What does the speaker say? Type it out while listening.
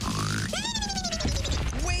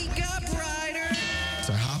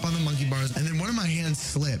and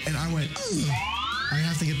slip. And I went, ugh. I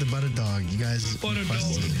have to get the butter dog. You guys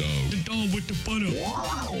requested it. The dog with the butter.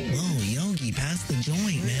 Whoa, Yogi, pass the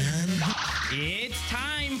joint, man. It's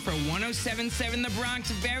time for 107.7 The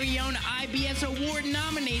Bronx's very own IBS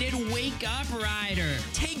Award-nominated Wake Up Rider.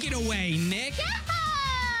 Take it away, Nick.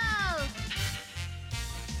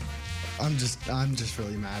 I'm just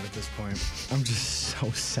really mad at this point. I'm just so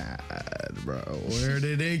sad, bro. Where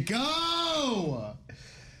did it go?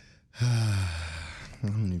 I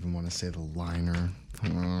don't even want to say the liner.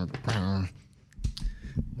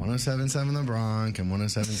 1077 The Bronx and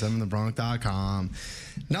 1077thebronx.com.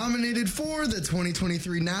 Nominated for the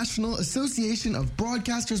 2023 National Association of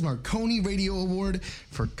Broadcasters Marconi Radio Award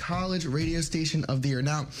for College Radio Station of the Year.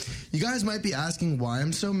 Now, you guys might be asking why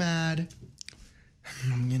I'm so mad.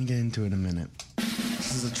 I'm going to get into it in a minute.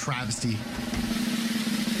 This is a travesty.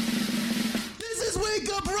 This is Wake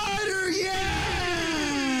Up Rider, yeah!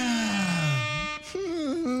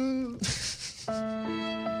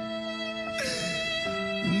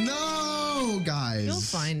 No, guys. You'll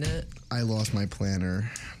find it. I lost my planner.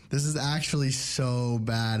 This is actually so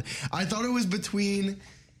bad. I thought it was between,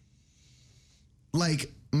 like,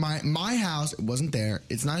 my house. It wasn't there.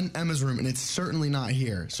 It's not in Emma's room, and it's certainly not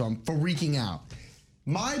here. So I'm freaking out.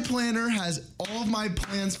 My planner has all of my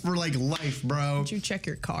plans for, like, life, bro. Did you check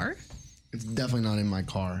your car? It's definitely not in my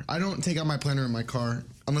car. I don't take out my planner in my car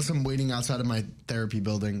unless I'm waiting outside of my therapy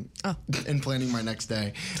building and planning my next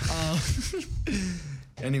day.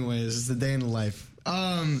 Anyways, it's the day in the life.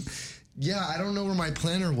 Yeah, I don't know where my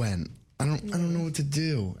planner went. I don't know what to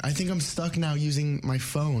do. I think I'm stuck now using my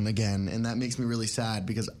phone again, and that makes me really sad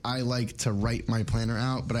because I like to write my planner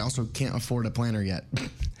out, but I also can't afford a planner yet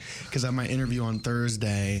because I have my interview on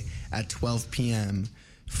Thursday at 12 p.m.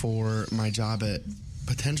 for my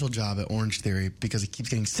potential job at Orange Theory because it keeps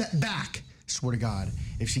getting set back. Swear to God,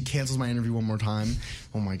 if she cancels my interview one more time,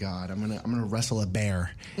 oh my God, I'm gonna wrestle a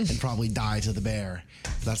bear and probably die to the bear.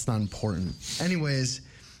 That's not important. Anyways,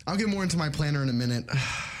 I'll get more into my planner in a minute.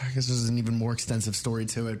 I guess there's an even more extensive story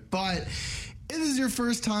to it. But if this is your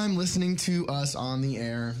first time listening to us on the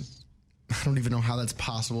air, I don't even know how that's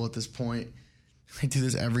possible at this point. I do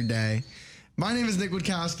this every day. My name is Nick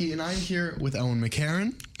Witkowski, and I'm here with Owen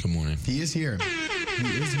McCarron. Good morning. He is here. He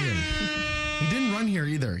is here. He didn't run here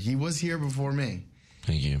either. He was here before me.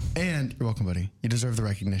 Thank you. And you're welcome, buddy. You deserve the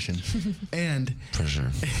recognition. And for sure.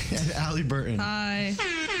 And Allie Burton. Hi.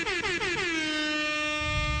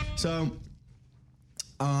 So,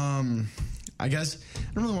 I guess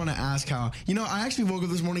I don't really want to ask how. You know, I actually woke up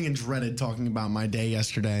this morning and dreaded talking about my day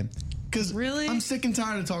yesterday. Because really? I'm sick and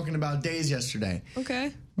tired of talking about days yesterday.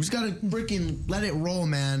 Okay. We just gotta freaking let it roll,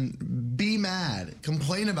 man. Be mad.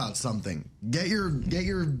 Complain about something. Get your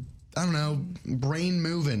I don't know, brain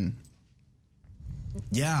moving.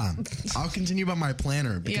 Yeah. I'll continue about my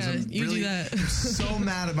planner because I'm really do that. so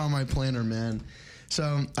mad about my planner, man.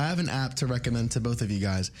 So I have an app to recommend to both of you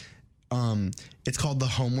guys. It's called the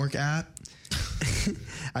Homework app.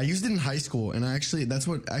 I used it in high school, and that's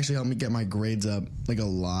what actually helped me get my grades up like a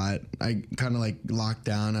lot. I kind of like locked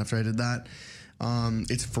down after I did that.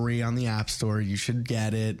 It's free on the App Store. You should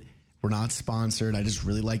get it. We're not sponsored. I just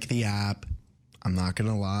really like the app. I'm not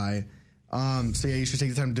gonna lie. So yeah, you should take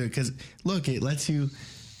the time to do it because look, it lets you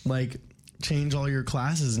like change all your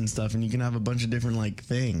classes and stuff, and you can have a bunch of different like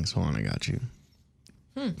things. Hold on, I got you.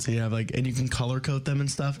 So you have like, and you can color code them and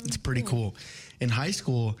stuff. It's pretty cool. In high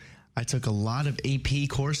school, I took a lot of AP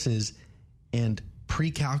courses and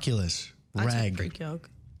pre-calculus, reg. Pre-calc.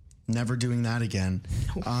 Never doing that again.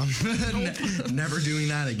 Never doing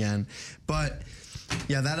that again. But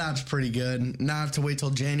yeah, that app's pretty good. Now I have to wait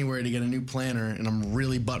till January to get a new planner, and I'm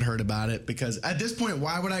really butthurt about it because at this point,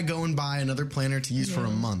 why would I go and buy another planner to use for a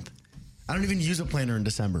month? I don't even use a planner in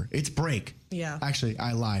December. It's break. Yeah. Actually,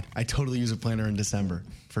 I lied. I totally use a planner in December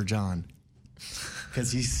for John.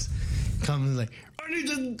 Because he's comes like, I need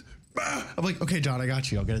to... I'm like, okay, John, I got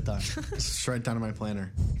you. I'll get it done. Just write down in my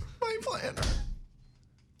planner. My planner.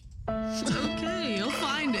 Okay, you'll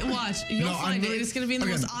find it. Watch. You'll find it. It's going to be in the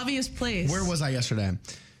most obvious place. Where was I yesterday?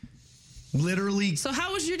 Literally. So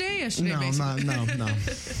how was your day yesterday, No, basically? no.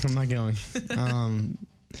 I'm not going.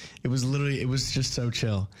 It was just so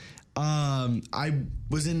chill. I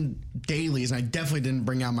was in dailies, and I definitely didn't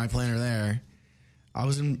bring out my planner there. I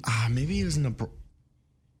was in, maybe it was in the,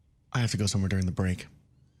 I have to go somewhere during the break.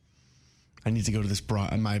 I need to go to this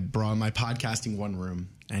my podcasting one room.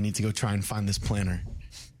 I need to go try and find this planner.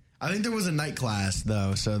 I think there was a night class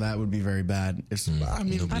though, so that would be very bad.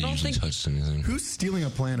 Nobody usually touched anything. Who's stealing a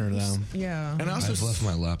planner though? Yeah. And I've left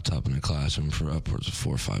my laptop in the classroom for upwards of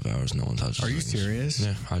 4 or 5 hours. No one touches it. Are you serious?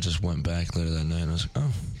 Yeah. I just went back later that night and I was like,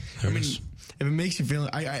 oh, there it is. If it makes you feel,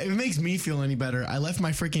 if it makes me feel any better, I left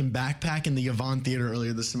my freaking backpack in the Yvonne Theater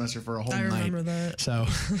earlier this semester for a whole night. I remember that. So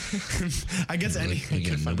I guess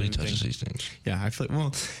again, nobody touches these things. Yeah, I feel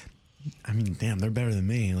well. I mean, damn, they're better than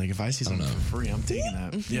me. Like, if I see something for free, I'm taking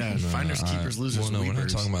that. Yeah, finders, keepers, losers, well, no, weepers. we're not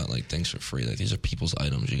talking about like things for free. Like, these are people's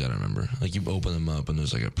items. You got to remember. Like, you open them up, and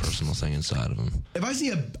there's like a personal thing inside of them. If I see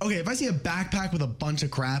a backpack with a bunch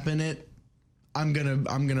of crap in it, I'm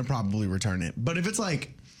gonna probably return it. But if it's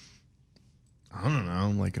like, I don't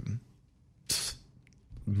know, like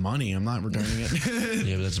money, I'm not returning it.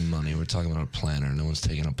 Yeah, but that's money. We're talking about a planner. No one's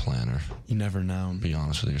taking a planner. You never know. Be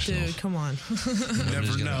honest with yourself. Dude, come on.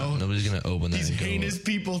 Nobody's gonna open that. These heinous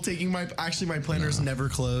people taking my planner's never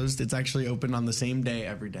closed. It's actually open on the same day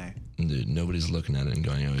every day. Dude, nobody's looking at it and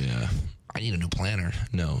going, "Oh yeah, I need a new planner."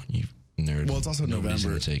 No, you nerd. Well, it's also nobody's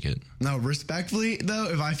November. Gonna take it. No, respectfully though,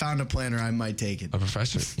 if I found a planner, I might take it. A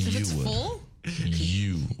professor, If it's full?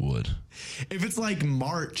 You would. If it's like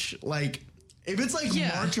March, March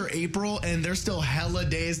or April and there's still hella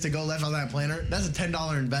days to go left on that planner, that's a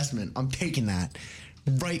 $10 investment. I'm taking that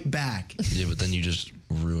right back. Yeah, but then you just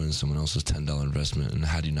ruin someone else's $10 investment. And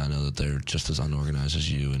how do you not know that they're just as unorganized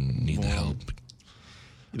as you and need the help?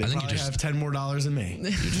 They probably have $10 more than me.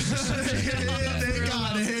 You're just They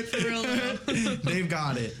got it. They've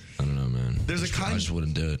got it. I don't know, man. I just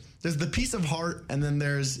wouldn't do it. There's the piece of heart, and then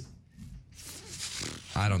there's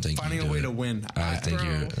I don't think finding a way to win. I think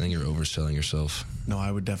you're overselling yourself. No,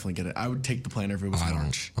 I would definitely get it. I would take the planner if it was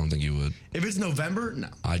March. I don't think you would. If it's November, no.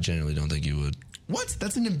 I genuinely don't think you would. What?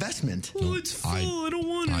 That's an investment. Oh, it's full. I don't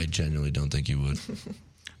want it. I genuinely don't think you would.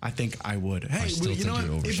 I think I would. Hey, you know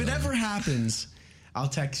what? If it ever happens, I'll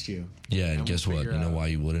text you. Yeah, and guess what? You know why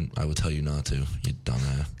you wouldn't? I would tell you not to. You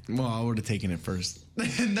dumbass. Well, I would have taken it first.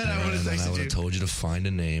 And then I would have texted you. I would have told you to find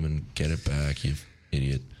a name and get it back, you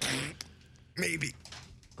idiot. Maybe.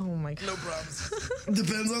 Oh my god. No problems.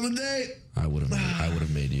 Depends on the day. I would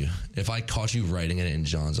have made you. If I caught you writing it in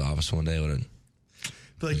John's office one day, I would have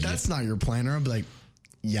be like, that's not your planner. I'd be like,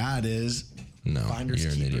 yeah, it is. No, Finders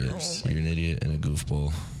you're an idiot. You're an idiot and a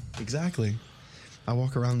goofball. Exactly. I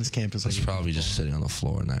walk around this campus like it's probably just sitting on the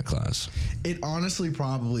floor in that class. It honestly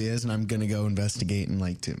probably is, and I'm gonna go investigate in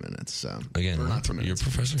like 2 minutes. So again, your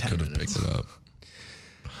professor could have picked it up.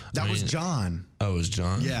 That was John. Oh, it was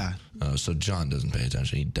John? Yeah. Oh, so John doesn't pay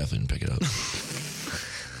attention. He definitely didn't pick it up.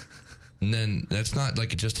 And then that's not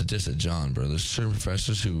like just a diss at John, bro. There's certain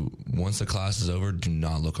professors who, once the class is over, do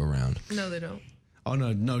not look around. No, they don't. Oh,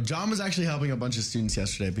 no. John was actually helping a bunch of students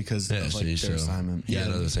yesterday because of like, their assignment. He had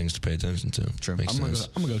other things to pay attention to. True. I'm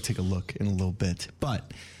gonna go take a look in a little bit.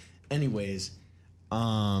 But anyways,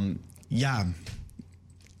 yeah.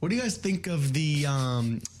 What do you guys think of the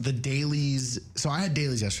dailies? So I had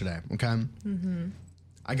dailies yesterday, okay? Mm-hmm.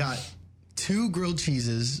 I got 2 grilled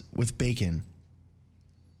cheeses with bacon.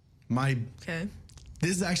 This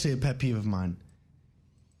is actually a pet peeve of mine.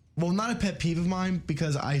 Well, not a pet peeve of mine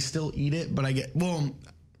because I still eat it, but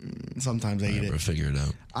sometimes I eat it. Figure it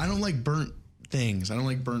out. I don't like burnt things. I don't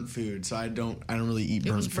like burnt food, so I don't really eat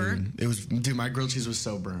burnt food. It was, dude, my grilled cheese was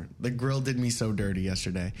so burnt. The grill did me so dirty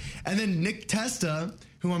yesterday. And then Nick Testa,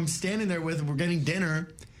 who I'm standing there with, we're getting dinner,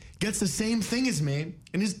 gets the same thing as me,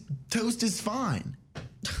 and his toast is fine.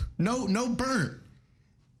 No burnt.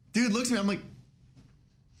 Dude looks at me, I'm like,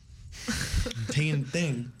 taking the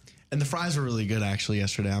thing. And the fries were really good actually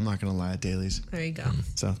yesterday. I'm not gonna lie, at Dailies. There you go.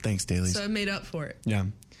 So thanks, Dailies. So I made up for it. Yeah.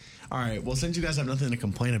 All right. Well, since you guys have nothing to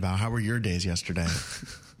complain about, how were your days yesterday?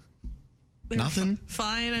 Nothing?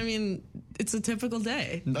 Fine. I mean, it's a typical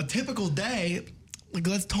day. A typical day? Like,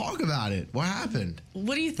 let's talk about it. What happened?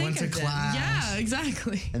 What do you think? Went to class. Yeah,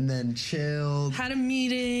 exactly. And then chilled. Had a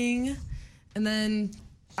meeting. And then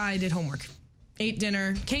I did homework. Ate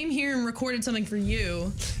dinner. Came here and recorded something for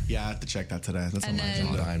you. Yeah, I have to check that today. That's on my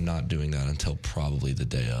agenda. I'm not doing that until probably the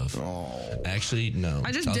day of. Oh. Actually, no.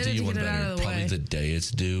 I just did it to get it out of the way. Probably the day it's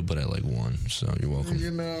due, but at like 1. So you're welcome. You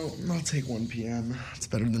know, I'll take 1 p.m. It's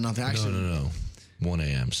better than nothing. Actually, No. 1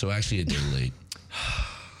 a.m. So actually a day late.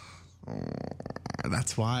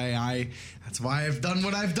 That's why I've done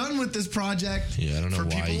what I've done with this project. Yeah, I don't know for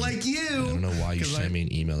why. people like you. I don't know why you sent me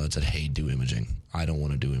an email that said, "Hey, do imaging." I don't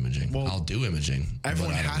want to do imaging. Well, I'll do imaging.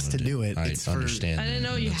 Everyone has to do it. I understand. I didn't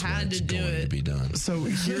know you had to do it. To be done. So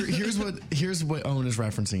here's what Owen is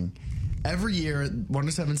referencing. Every year,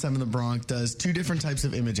 1077 The Bronx does 2 different types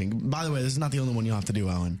of imaging. By the way, this is not the only one you'll have to do,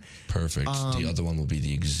 Owen. Perfect. The other one will be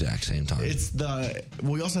the exact same time.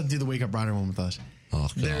 We also have to do the Wake Up Rider one with us. Oh,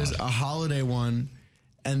 God. There's a holiday one,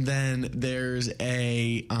 and then there's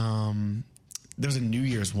a New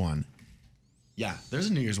Year's one. Yeah, there's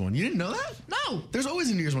a New Year's one. You didn't know that? No. There's always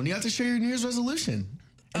a New Year's one. You have to share your New Year's resolution.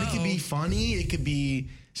 And it could be funny. It could be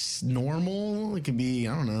normal. It could be,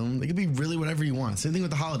 I don't know. It could be really whatever you want. Same thing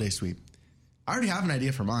with the holiday sweep. I already have an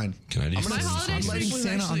idea for mine. Can I do My something? holiday I'm lighting sweep was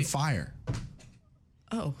Santa actually- on fire.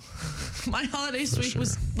 Oh, my holiday sweep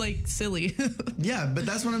was like silly. Yeah, but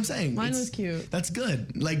that's what I'm saying. Mine was cute. That's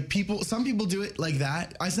good. Like some people do it like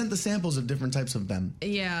that. I sent the samples of different types of them.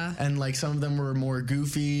 Yeah. And like some of them were more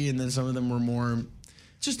goofy and then some of them were more,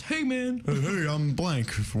 Just, hey, man. hey, I'm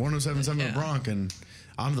blank for 1077 Yeah. Bronx and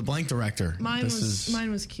I'm the blank director. Mine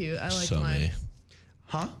was cute. I liked So mine. me.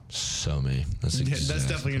 Huh? So me. That's That's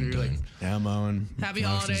definitely going to be like, yeah, I'm Owen. Happy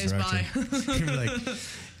Promotions holidays, director. bye. You're like,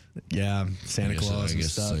 yeah, Santa Claus I and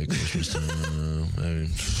guess stuff. like Christmas time. I mean,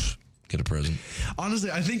 get a present.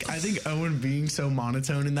 Honestly, I think Owen being so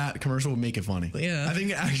monotone in that commercial would make it funny. Yeah. I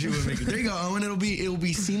think it actually would make it. There you go, Owen. It'll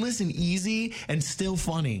be seamless and easy and still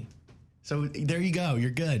funny. So there you go. You're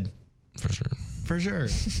good. For sure. For sure.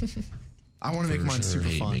 I want to make For mine sure. super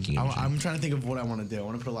Hate fun. making imaging. I'm trying to think of what I want to do. I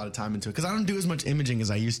want to put a lot of time into it because I don't do as much imaging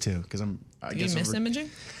as I used to. Because I You guess miss imaging?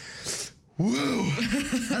 Woo!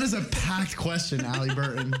 That is a packed question, Allie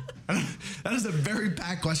Burton. That is a very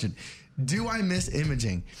packed question. Do I miss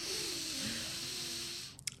imaging?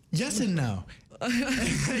 Yes and no.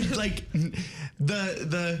 Like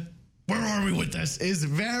the where are we with this is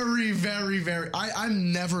very, very, very.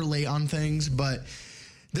 I'm never late on things, but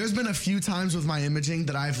there's been a few times with my imaging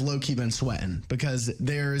that I've low key been sweating because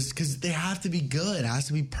they have to be good. It has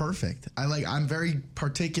to be perfect. I'm very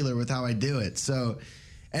particular with how I do it. So,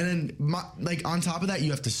 and then on top of that,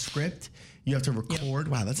 you have to script, you have to record.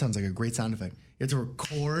 Wow, that sounds like a great sound effect. You have to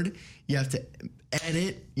record, you have to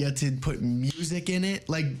edit, you have to put music in it.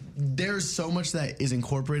 Like there's so much that is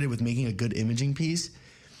incorporated with making a good imaging piece.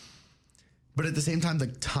 But at the same time, the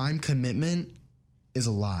time commitment is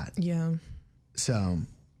a lot. Yeah. So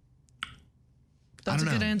That's a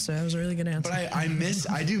don't good know. answer. That was a really good answer. But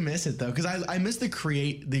I do miss it though, because I miss the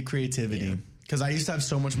creativity. Because I used to have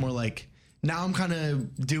so much more now I'm kind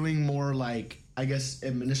of doing more I guess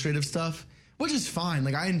administrative stuff, which is fine.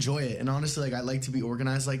 Like I enjoy it, and honestly, I like to be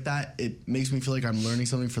organized like that. It makes me feel like I'm learning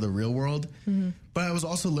something for the real world. But I was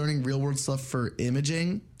also learning real world stuff for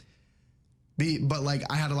imaging. But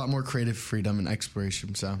I had a lot more creative freedom and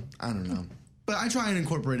exploration. So I don't know. But I try and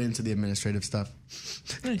incorporate it into the administrative stuff.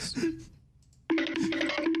 Nice.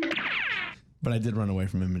 But I did run away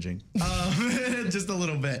from imaging. Just a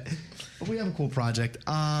little bit. But we have a cool project.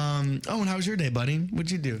 And how was your day, buddy?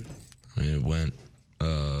 What'd you do? I mean, it went.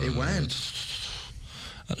 It went.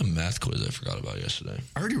 I had a math quiz I forgot about yesterday.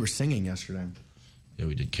 I heard you were singing yesterday. Yeah,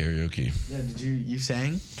 we did karaoke. Yeah, did you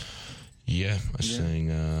sang? Yeah, I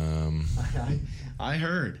sang. I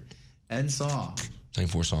heard and saw. Sang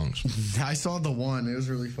 4 songs. I saw the one. It was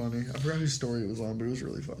really funny. I forgot whose story it was on, but it was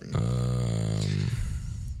really funny.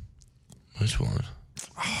 Which one?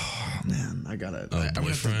 Oh, man, I got it. Oh,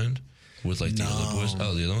 Boyfriend with the other boys.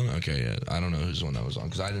 Oh, the other one. Okay, yeah. I don't know whose one that was on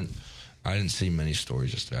because I didn't see many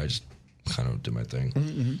stories yesterday. I just kind of did my thing.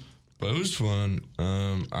 Mm-hmm. But it was fun.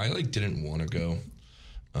 I didn't want to go.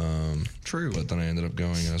 True. But then I ended up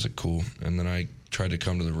going and I was like, cool. And then I tried to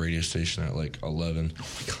come to the radio station at 11. Oh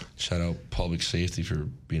my God. Shout out public safety for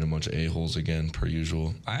being a bunch of a-holes again, per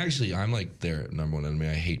usual. I'm their number one enemy.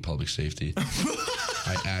 I hate public safety.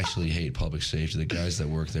 I actually hate public safety. The guys that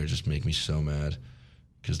work there just make me so mad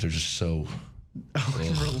because they're just so.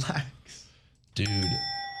 Relax. Dude.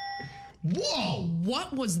 Whoa!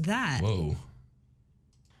 What was that? Whoa.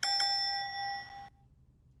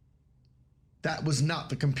 That was not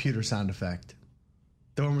the computer sound effect.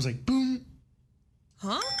 The one was like boom.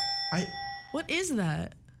 Huh? What is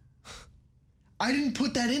that? I didn't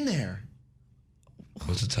put that in there.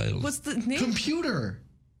 What's the title? What's the name? Computer.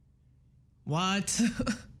 What?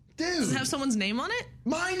 Dude. Does it have someone's name on it?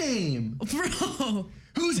 My name. Bro.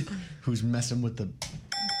 Who's messing with the...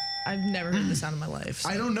 I've never heard the sound in my life.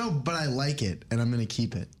 I don't know, but I like it, and I'm going to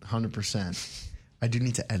keep it 100%. I do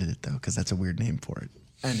need to edit it, though, because that's a weird name for it.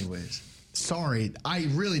 Anyways, sorry. I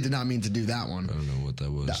really did not mean to do that one. I don't know what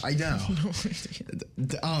that was. I know.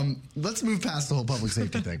 Let's move past the whole public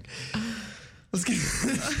safety thing. Let's get...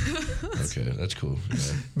 Okay, that's cool.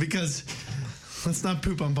 Yeah. Because... Let's not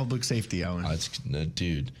poop on public safety, Owen.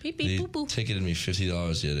 Dude, Beep, beep, they boop, boop. ticketed me $50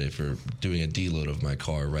 the other day for doing a deload of my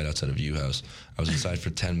car right outside of U House. I was inside for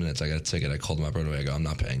 10 minutes. I got a ticket. I called them up right away. I go, I'm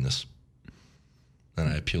not paying this. And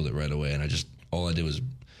I appealed it right away. And all I did was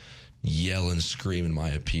yell and scream in my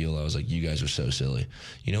appeal. I was like, you guys are so silly.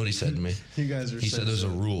 You know what he said to me? You guys are He so said there's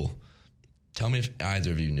silly. a rule. Tell me if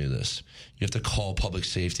either of you knew this. You have to call public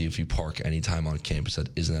safety if you park anytime on campus that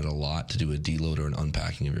isn't at a lot to do a deload or an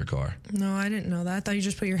unpacking of your car. No, I didn't know that. I thought you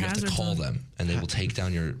just put your You have hazards to call on. them, and they will take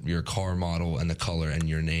down your car model and the color and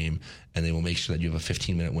your name, and they will make sure that you have a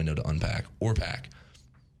 15-minute window to unpack or pack.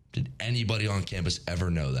 Did anybody on campus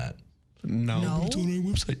ever know that? No. It's on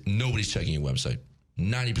our website. Nobody's checking your website.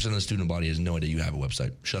 90% of the student body has no idea you have a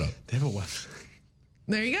website. Shut up. They have a website.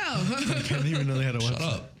 There you go. I didn't even know they had a website. Shut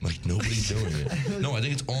up. Like, nobody's doing it. No, I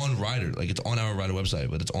think it's on Ryder. Like, it's on our Ryder website,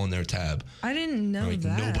 but it's on their tab. I didn't know Like,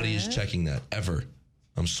 that. nobody is checking that, ever.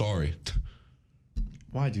 I'm sorry.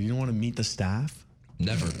 Why? Do you don't want to meet the staff?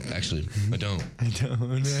 Never, actually. I don't. I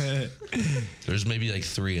don't. There's maybe like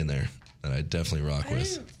 3 in there that I definitely rock I with.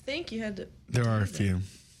 didn't think you had to. There are a few.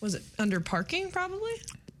 Was it under parking? Probably.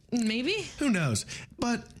 Maybe. Who knows?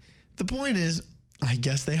 But the point is, I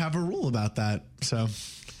guess they have a rule about that. So I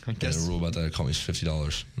Yeah, guess the rule about that, it cost me $50. And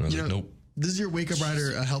I was you like, know, nope. This is your Wake Up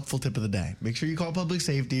Rider, a helpful tip of the day. Make sure you call public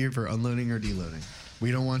safety for unloading or deloading.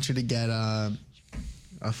 We don't want you to get a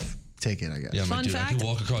ticket, I guess. Yeah, I'm Fun like, dude, I fact- could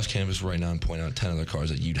walk across campus right now and point out 10 other cars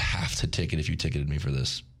that you'd have to ticket if you ticketed me for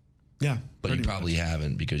this. Yeah. But you pretty probably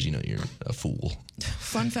haven't because, you know, you're a fool.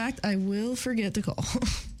 Fun fact: I will forget to call.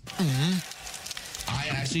 I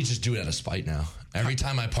actually just do it out of spite now. Every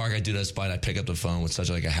time I park, I do it out of spite. I pick up the phone with such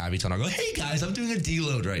like a happy tone. I go, hey guys, I'm doing a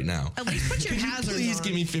deload right now. At least put your Could you hazards please on.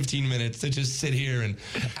 give me 15 minutes to just sit here and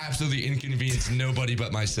absolutely inconvenience nobody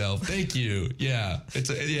but myself. Thank you. Yeah,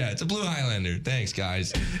 it's a Blue Highlander. Thanks,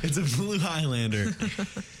 guys. It's a Blue Highlander.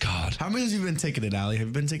 God, How many times have you been ticketed, Allie? Have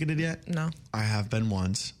you been ticketed yet? No. I have been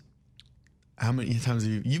once. How many times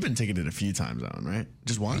have you've been ticketed a few times, Owen, right?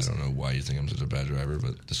 Just I once? don't know why you think I'm such a bad driver,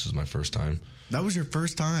 but this is my first time. That was your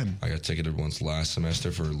first time. I got ticketed once last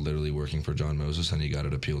semester for literally working for John Moses, and he got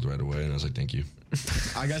it appealed right away. And I was like, "Thank you."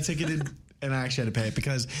 I got ticketed and I actually had to pay it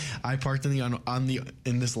because I parked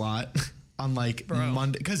in this lot on like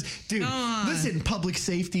Monday. Because, dude, listen, public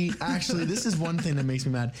safety. Actually, this is one thing that makes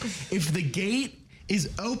me mad. If the gate is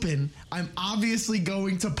open, I'm obviously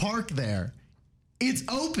going to park there. It's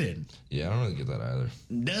open. Yeah, I don't really get that either.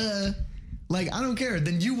 Duh. Like, I don't care.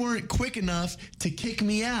 Then you weren't quick enough to kick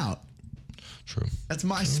me out. True. That's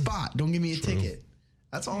my spot. Don't give me a ticket.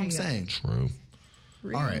 That's all I'm saying. True.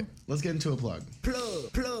 All right, let's get into a plug.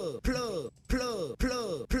 Plug.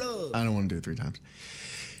 I don't want to do it 3 times.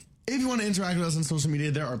 If you want to interact with us on social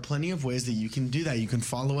media, there are plenty of ways that you can do that. You can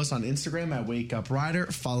follow us on Instagram at Wake Up Rider,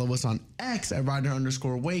 follow us on X at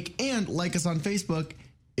Rider_Wake, and like us on Facebook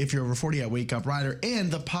if you're over 40 at Wake Up Rider. And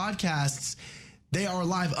the podcasts, they are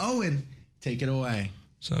live. Owen, take it away.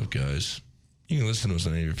 What's up, guys? You can listen to us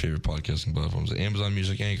on any of your favorite podcasting platforms: Amazon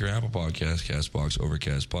Music, Anchor, Apple Podcasts, CastBox,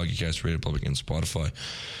 Overcast, Pocket Cast, Radio Public, and Spotify.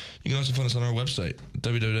 You can also find us on our website,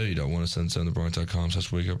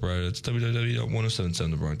 www.1077thebronx.com/wakeuprider. That's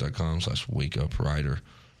www.1077thebronx.com/wakeuprider.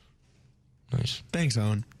 Nice. Thanks,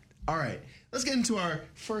 Owen. All right, let's get into our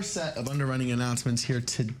first set of underrunning announcements here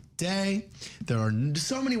today. There are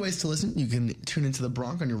so many ways to listen. You can tune into The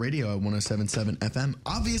Bronx on your radio at 107.7 FM,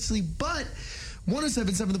 obviously, but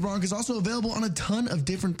 107.7 The Bronx is also available on a ton of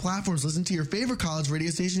different platforms. Listen to your favorite college radio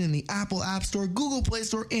station in the Apple App Store, Google Play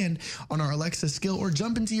Store, and on our Alexa skill, or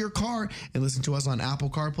jump into your car and listen to us on Apple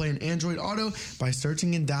CarPlay and Android Auto by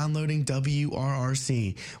searching and downloading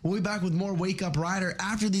WRRC. We'll be back with more Wake Up Rider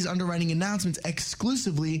after these underwriting announcements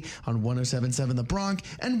exclusively on 107.7 The Bronx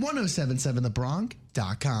and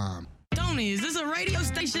 107.7thebronx.com. Tony, is this a radio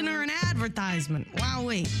station or an advertisement? Wow,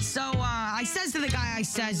 wait. So, I says to the guy, I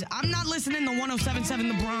says, I'm not listening to 107.7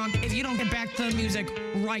 The Bronx if you don't get back to the music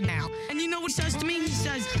right now. And you know what he says to me? He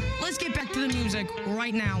says, let's get back to the music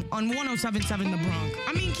right now on 107.7 The Bronx.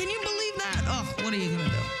 I mean, can you believe that? Ugh, what are you gonna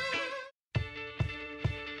do?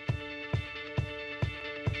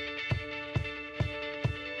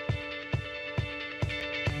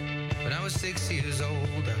 When I was 6 years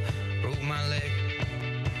old, I broke my leg.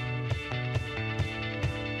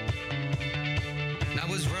 I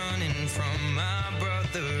was running from my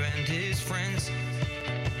brother and his friends,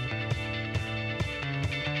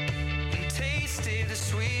 and tasted the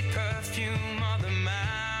sweet perfume of the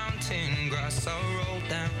mountain grass I rolled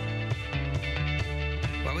down.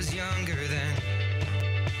 I was younger then.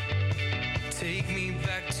 Take me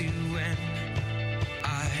back to when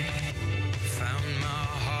I found my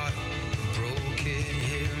heart, broke it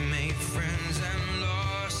here, made friends and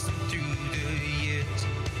lost them through the years.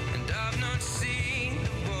 And I've not seen the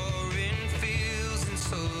boring fields in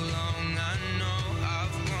so long. I know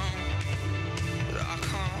I've grown, but I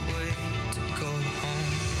can't wait to go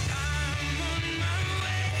home. I'm on my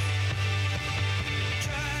way,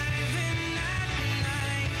 driving at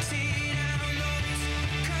 90 down those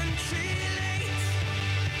country lanes.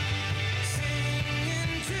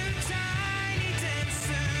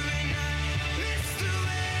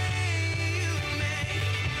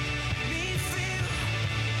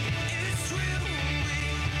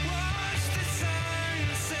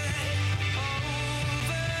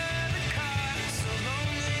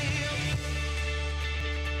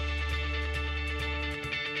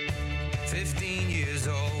 15 years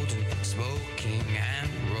old, smoking and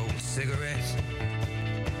rolled cigarettes.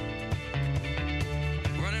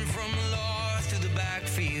 Running from law through the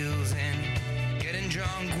backfields and getting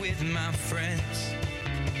drunk with my friends.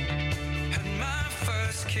 Had my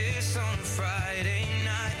first kiss on a Friday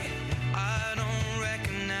night. I don't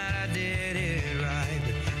reckon that I did it right,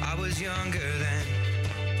 but I was younger then.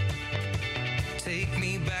 Take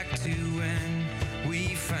me back to when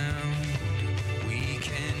we found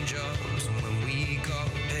weekend jobs, when we got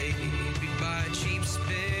paid. We'd buy cheap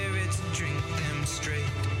spirits and drink them straight.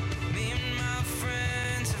 Me and my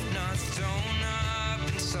friends have not thrown up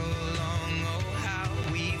in so long. Oh, how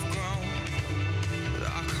we've grown. But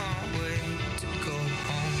I can't wait to go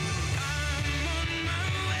home. I'm on my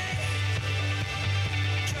way,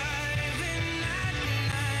 driving at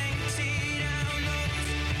 90 down those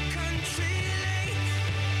country lanes,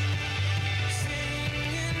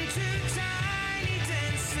 singing to Tiny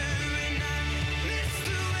Dancer, and I miss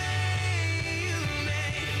the way you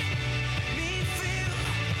make me feel.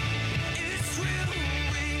 It's real.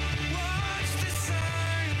 We watch the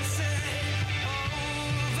sunset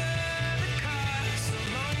over the castle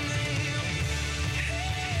on the hill.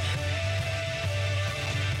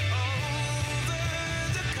 Over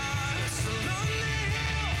the castle on the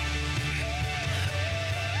hill.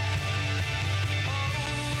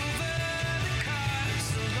 Over the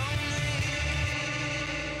castle on the hill.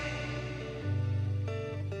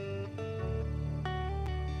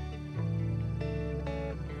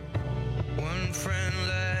 One friend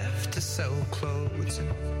left to sell clothes, and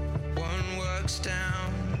one works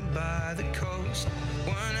down by the coast.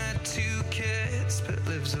 One had 2 kids but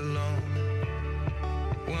lives alone.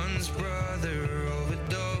 One's brother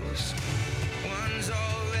overdosed. One's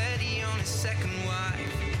already on his second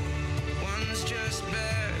wife. One's just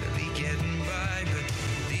barely getting by. But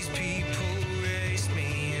these people race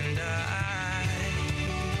me, and I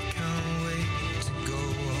can't wait to go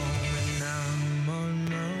home. And I'm on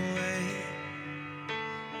my way.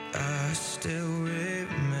 I still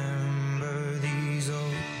remember these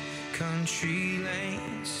old country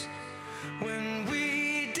lanes when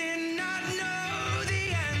we did not know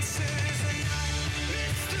the answers, and I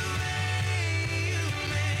miss the way you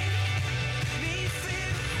make me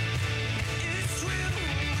feel. It's real.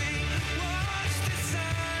 We watch the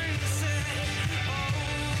sunset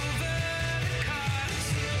over the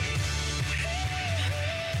castle.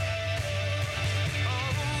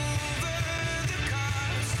 Over the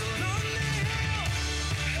castle on the hill.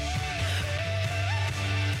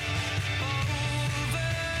 Over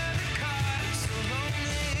the castle on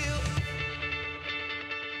the hill.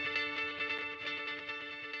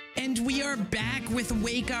 And we are back with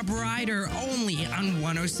Wake Up Rider only on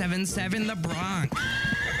 107.7 The Bronx.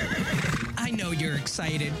 I know you're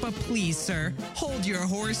excited, but please, sir, hold your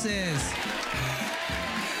horses.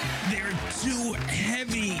 They're too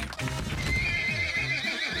heavy.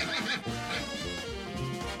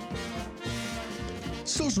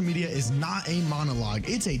 Social media is not a monologue.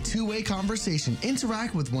 It's a two-way conversation.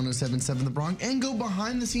 Interact with 107.7 The Bronx and go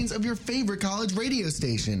behind the scenes of your favorite college radio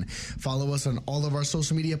station. Follow us on all of our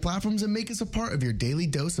social media platforms and make us a part of your daily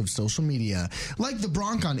dose of social media. Like The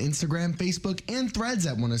Bronx on Instagram, Facebook, and Threads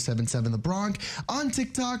at 107.7 The Bronx, on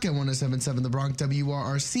TikTok at 107.7 The Bronx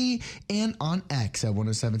WRRC, and on X at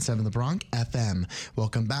 107.7 The Bronx FM.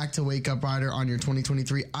 Welcome back to Wake Up Rider on your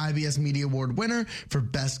 2023 IBS Media Award winner for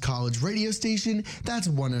Best College Radio Station. That's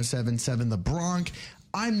 107.7 The Bronx.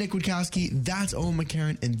 I'm Nick Witkowski. That's Owen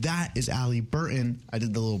McCarron, and that is Allie Burton. I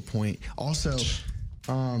did the little point. Also,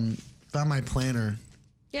 found my planner.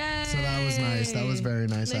 Yay! So that was nice. That was very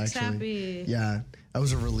nice, Nick's actually. happy. Yeah, that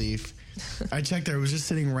was a relief. I checked there. It was just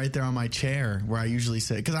sitting right there on my chair where I usually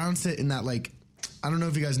sit. Because I don't sit in that, like, I don't know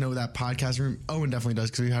if you guys know that podcast room. Owen definitely does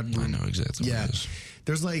because we had room. I know exactly what it is.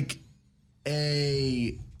 There's like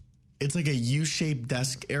it's like a U-shaped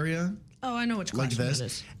desk area. Oh, I know which Like classroom this. it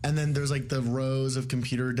is. And then there's like the rows of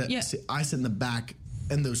computer desks. Yeah. I sit in the back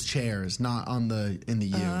in those chairs, not in the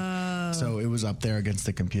U. So it was up there against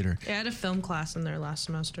the computer. Yeah, I had a film class in there last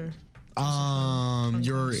semester.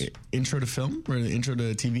 Your intro to film or the intro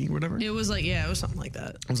to TV, whatever. It was like, yeah, it was something like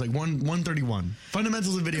that. It was like 131.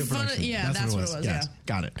 Fundamentals of Video Production. Yeah, that's what it was. Yes, Yeah.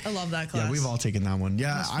 got it. I love that class. Yeah, we've all taken that one.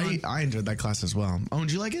 Yeah, Fun. I enjoyed that class as well. Oh,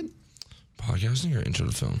 did you like it? Podcasting or intro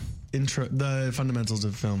to film? The fundamentals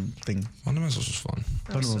of film thing. Fundamentals was fun.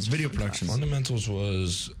 Fundamentals, video production. Fundamentals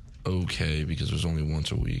was okay because it was only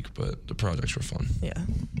once a week, but the projects were fun. Yeah.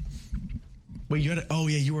 Wait,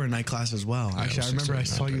 you were in night class as well. Yeah, Actually, I remember I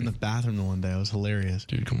saw you in the bathroom the one day. It was hilarious.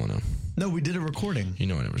 Dude, come on now. No, we did a recording. You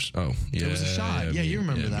know I never. Oh, yeah. It was a shot. Yeah, you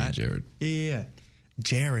remember me that. and Jared. Yeah.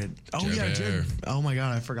 Jared. Oh, Jared yeah, Bear. Jared. Oh, my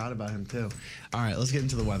God. I forgot about him, too. All right, let's get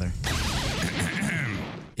into the weather.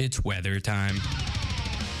 It's weather time.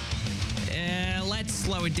 Let's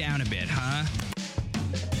slow it down a bit, huh?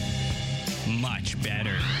 Much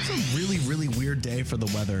better. It's a really, really weird day for the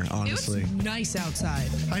weather, honestly. It was nice outside.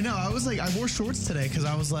 I know. I was like, I wore shorts today because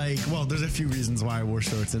I was like, well, there's a few reasons why I wore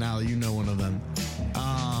shorts, and Al, you know one of them.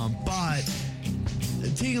 But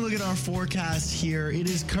taking a look at our forecast here, it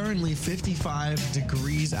is currently 55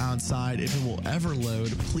 degrees outside. If it will ever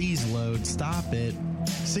load, please load. Stop it.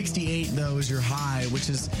 68 though is your high, which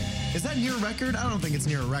is that near a record? I don't think it's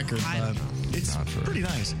near a record, but it's pretty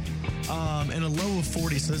nice. And a low of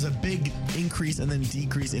 40, so there's a big increase and then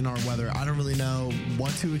decrease in our weather. I don't really know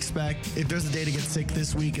what to expect. If there's a day to get sick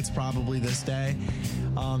this week, it's probably this day.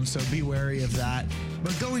 So be wary of that.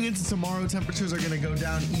 But going into tomorrow, temperatures are going to go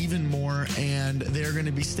down even more, and they're going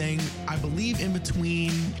to be staying, I believe, in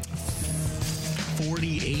between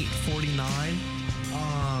 48, 49.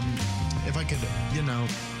 If I could,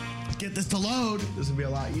 get this to load, this would be a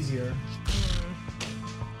lot easier.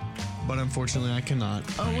 But unfortunately, I cannot.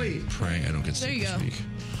 Oh, wait. Praying I don't get There sick you this go. week.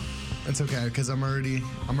 It's okay, because I'm already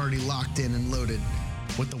locked in and loaded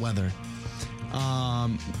with the weather.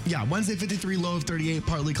 Wednesday 53, low of 38,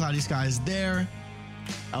 partly cloudy skies there.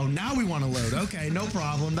 Oh, now we want to load. Okay, no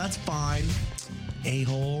problem. That's fine.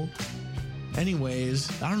 A-hole.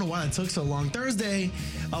 Anyways, I don't know why it took so long. Thursday,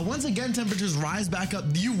 once again, temperatures rise back up.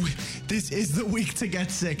 This is the week to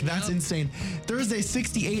get sick. That's insane. Thursday,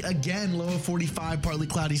 68 again, low of 45, partly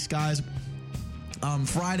cloudy skies.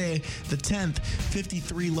 Friday, the 10th,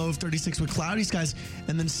 53, low of 36 with cloudy skies.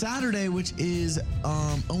 And then Saturday, which is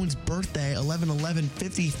Owen's birthday, 11/11,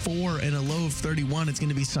 54 and a low of 31. It's going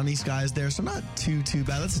to be sunny skies there, so not too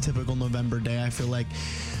bad. That's a typical November day, I feel like.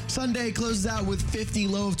 Sunday closes out with 50,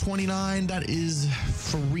 low of 29. That is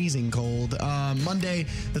freezing cold. Monday,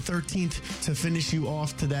 the 13th, to finish you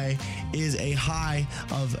off today, is a high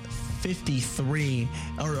of 53,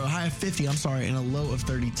 or a high of 50, and a low of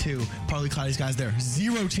 32. Partly cloudy skies there.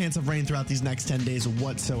 Zero chance of rain throughout these next 10 days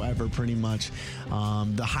whatsoever, pretty much.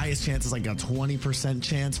 The highest chance is like a 20%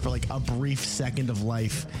 chance for like a brief second of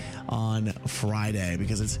life on Friday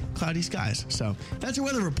because it's cloudy skies. So that's your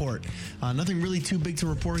weather report. Nothing really too big to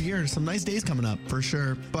report here. Some nice days coming up for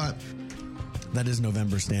sure, but that is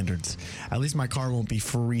November standards. At least my car won't be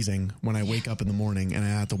freezing when I wake up in the morning and I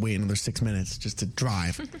have to wait another 6 minutes just to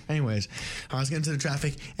drive. Anyways, let's get into the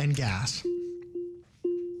traffic and gas.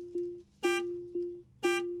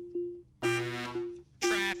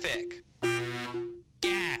 Traffic.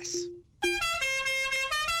 Gas.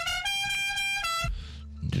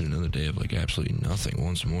 Dude, another day of like absolutely nothing.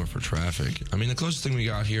 Once more for traffic. I mean, the closest thing we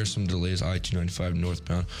got here is some delays. I-295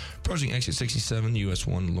 northbound, approaching exit 67, US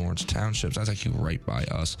 1 Lawrence Townships. That's actually right by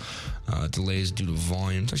us. Delays due to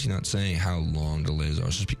volume. It's actually not saying how long delays are.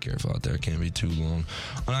 So just be careful out there. It can't be too long.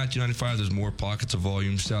 On I-295, there's more pockets of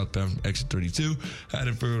volume southbound from exit 32,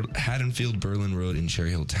 Haddonfield, Berlin Road in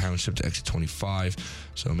Cherry Hill Township to exit 25.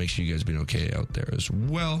 So make sure you guys be okay out there as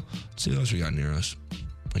well. Let's see what else we got near us.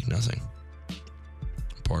 Like nothing.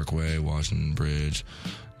 Parkway, Washington Bridge,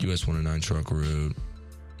 US 109 Truck Route.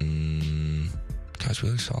 Guys, we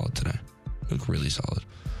look solid today. We look really solid.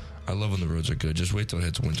 I love when the roads are good. Just wait till it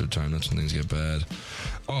hits winter time. That's when things get bad.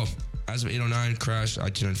 Oh, as of 8:09, crash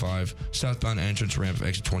I-295, southbound entrance ramp of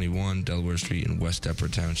exit 21, Delaware Street in West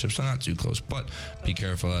Deptford Township. So not too close, but be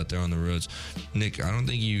careful out there on the roads. Nick, I don't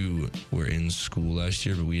think you were in school last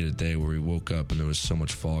year, but we had a day where we woke up and there was so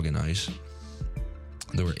much fog and ice.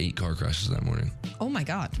 There were 8 car crashes that morning. Oh my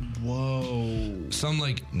God. Whoa. Some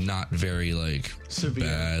like not very like Severe.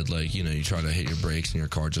 bad, like, you know, you try to hit your brakes and your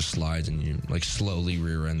car just slides and you like slowly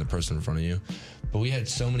rear end the person in front of you. But we had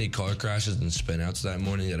so many car crashes and spin outs that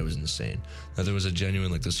morning that it was insane. That there was a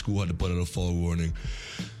genuine, like the school had to put out a fall warning.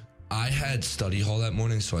 I had study hall that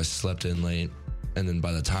morning, so I slept in late. And then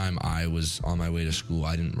by the time I was on my way to school,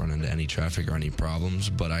 I didn't run into any traffic or any problems.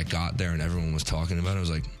 But I got there and everyone was talking about it. I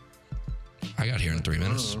was like, I got here in 3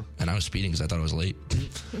 minutes, and I was speeding because I thought I was late.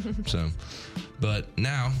 So, but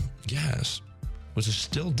now, gas, which is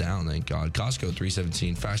still down, thank God. Costco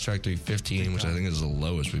 317, Fast Track 315, which I think is the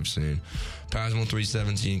lowest we've seen. Pasmo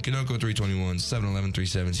 317, Kanoko 321, 7-Eleven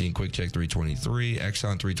 317, Quick Check 323,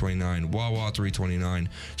 Exxon 329, Wawa 329,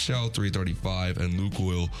 Shell 335, and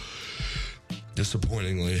Lukoil,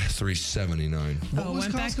 disappointingly, 379. What was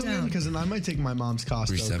went back Costco down. Because then I might take my mom's Costco card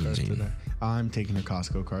 317. today. I'm taking her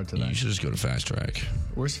Costco card today. You should just go to Fast Track.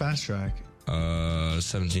 Where's Fast Track?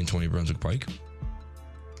 1720 Brunswick Pike.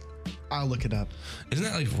 I'll look it up. Isn't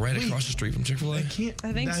that like right across the street from Chick-fil-A? I can't.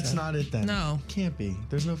 I think that's so. not it then. No. Can't be.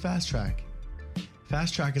 There's no Fast Track.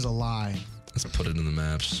 Fast Track is a lie. Let's put it in the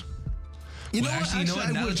maps. You Well, know what? actually, you know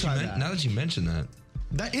what? I would try that. Now that you mention that,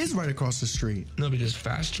 That is right across the street. no, because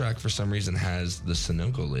Fast Track for some reason has the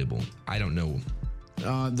Sunoco label. I don't know.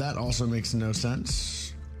 That also makes no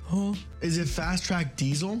sense. Huh? Is it Fast Track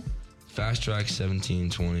Diesel? Fast Track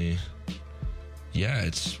 1720. Yeah,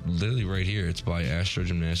 it's literally right here. It's by Astro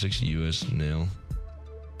Gymnastics, US Nail.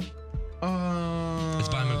 It's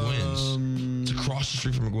by McGuinn's. It's across the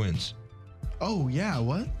street from McGuinn's. Oh, yeah,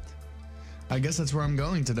 what? I guess that's where I'm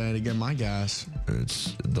going today to get my gas. And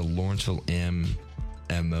it's the Lawrenceville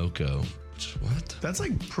Amoco. What? That's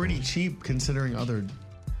like pretty cheap considering other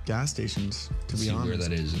gas stations, to be See honest. where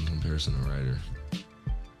that is in comparison to Ryder.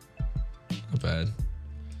 Not bad.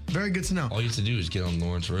 Very good to know. All you have to do is get on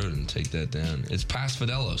Lawrence Road and take that down. It's past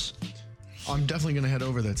Fidelos. I'm definitely going to head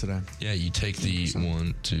over there today. Yeah, you take the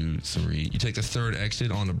 1, 2, 3. You take the third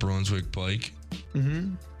exit on the Brunswick Pike.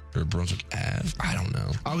 Mm-hmm. Or Brunswick Ave. I don't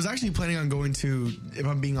know. I was actually planning on going to, if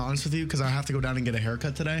I'm being honest with you, because I have to go down and get a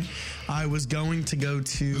haircut today. I was going to go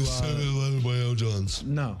to... 7-Eleven by L. John's.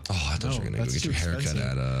 no. Oh, I thought you were going to go that's get your too haircut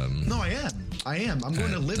expensive. at... No, I am. I'm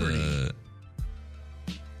going to Liberty.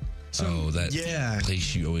 That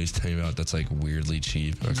place you always tell me about that's like weirdly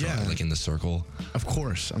cheap. Yeah. Like in the Circle. Of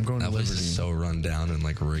course, I'm going That to place Liberty. is so run down and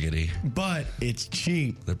like rickety. But it's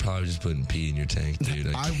cheap. They're probably just putting pee in your tank, dude.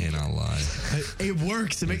 I cannot lie. It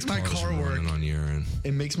works. It makes my Car's car work. running on urine.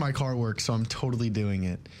 It makes my car work, so I'm totally doing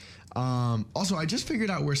it. Also, I just figured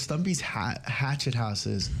out where Stumpy's Hatchet House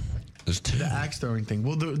is. There's 2. The axe throwing thing.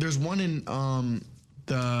 Well, there's one in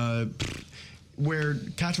where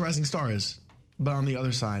Catch a Rising Star is, but on the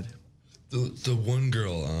other side. The one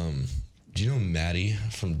girl, do you know Maddie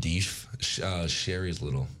from Deef? Sherry's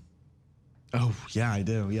little, Oh yeah, I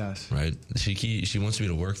do. Yes. right? She wants me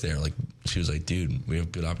to work there. Like she was like, dude, we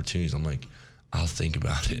have good opportunities. I'm like, I'll think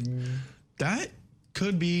about it. That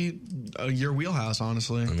could be your wheelhouse,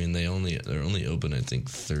 honestly. I mean, they're only open, I think,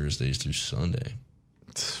 Thursdays through Sunday.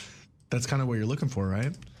 That's kind of what you're looking for,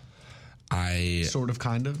 right? I Sort of,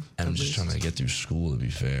 kind of. am at just least. trying to get through school, to be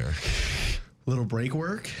fair. Little break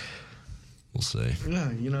work. We'll see.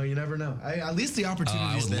 Yeah, you never know. At least the opportunity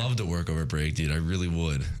I is would there. love to work over break, dude. I really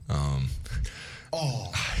would. I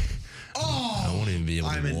won't even be able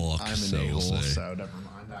to walk. I'm so an a-hole, we'll see. so never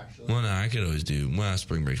mind. Actually, Well, no, I could always do. Well,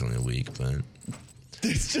 spring break's only a week, but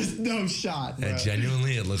there's just no shot. Bro.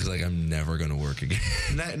 genuinely, it looks like I'm never going to work again.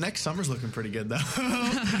 Next summer's looking pretty good though.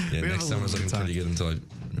 Yeah, next summer's looking pretty good until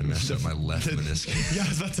I messed up my left meniscus. Yeah, I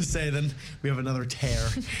was about to say. Then we have another tear.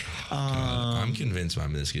 I'm convinced my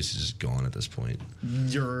meniscus is just gone at this point.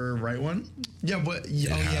 Your right one? Yeah, but It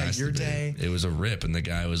has your to be. day. It was a rip, and the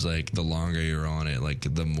guy was like, the longer you're on it, like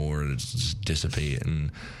the more it's just dissipate.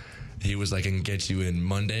 And he was like, I can get you in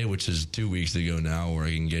Monday, which is 2 weeks ago now, or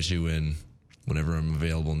I can get you in whenever I'm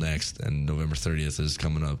available next. And November 30th is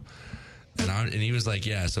coming up. And he was like,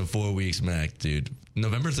 yeah, so 4 weeks, Mac, dude.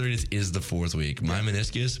 November 30th is the 4th week. My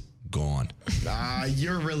meniscus, gone.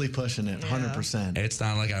 You're really pushing it, 100%. It's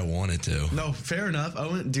not like I wanted to. No, fair enough.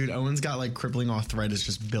 Owen's got like crippling arthritis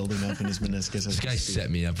just building up in his meniscus. This guy set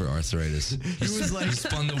me up for arthritis. He was like- he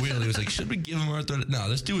spun the wheel. He was like, should we give him arthritis? No,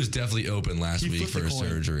 this dude was definitely open last He week flipped for the a coin.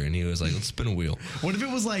 surgery. And he was like, let's spin a wheel. What if it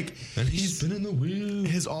was like And he's spinning the wheel.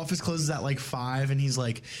 his office closes at like 5 and he's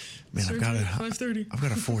like, man, I've got 5:30. a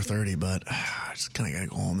 4:30, but I just kind of got to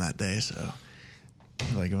go home that day. So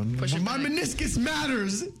like, my meniscus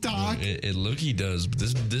matters, doc. It low-key does. But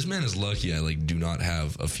this man is lucky I like do not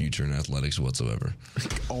have a future in athletics whatsoever.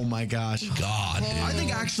 Oh my gosh. God, dude. I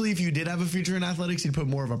think actually if you did have a future in athletics, you'd put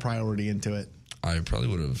more of a priority into it. I probably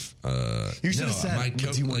would have. You should have said, my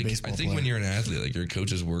 "Let's do one like, baseball I think player." when you're an athlete, like your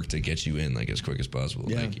coaches work to get you in like as quick as possible.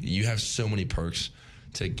 Yeah. Like you have so many perks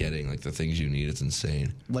to getting like the things you need. It's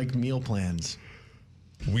insane. Like meal plans.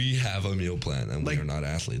 We have a meal plan, and Like- we are not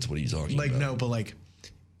athletes. What are you talking Like, about? no, but like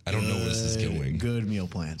I don't know where this is going. good meal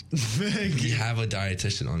plans. We have a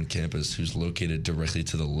dietitian on campus who's located directly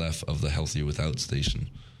to the left of the Healthy Without station.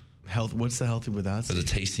 What's the healthy without? Or the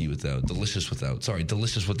Tasty Without, Delicious Without. Sorry,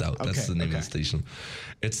 Delicious Without. That's Okay, the name of okay. the station.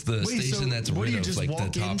 It's the Wait, station so that's what, rid you of just like the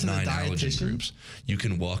walk top into the 9 allergen dietitian? groups. You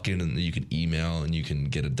can walk in and you can email and you can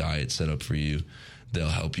get a diet set up for you. They'll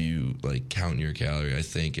help you like count your calorie. I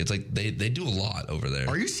think it's like they do a lot over there.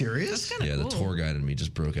 Are you serious? Yeah, the tour guide in me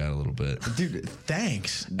just broke out a little bit. Dude,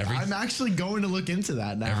 thanks. Every- I'm actually going to look into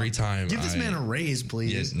that now. Every time Give this man a raise, Yeah,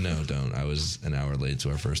 please. no, don't. I was an hour late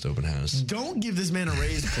to our first open house. Don't give this man a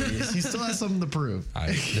raise, please. He still has something to prove.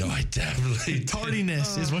 I definitely did.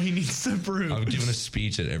 Tardiness is what he needs to prove. I've given a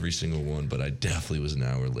speech at every single one, but I definitely was an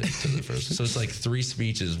hour late to the first. So it's like 3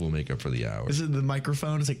 speeches will make up for the hour. Is it the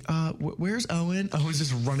microphone? It's like, where's Owen? Oh, Owen's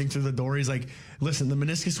just running through the door. He's like, listen, the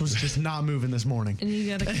meniscus was just not moving this morning. And you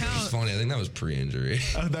gotta It's count. funny. I think that was pre-injury.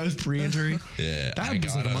 Oh, that was pre-injury? Yeah, That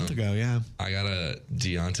was like a month ago, yeah. I got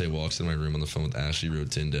Deontay walks in my room on the phone with Ashley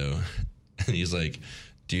Rotundo, and he's like,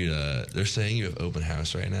 dude, they're saying you have open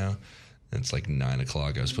house right now. And it's like 9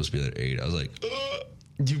 o'clock. I was supposed to be there at 8. I was like,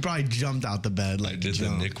 You probably jumped out the bed. Like I did the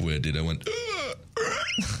Nickwid, dude. I went, oh,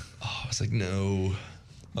 I was like, no.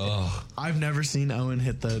 Oh, I've never seen Owen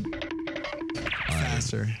hit the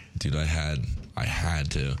faster. dude, I had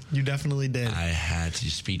to. You definitely did. I had to.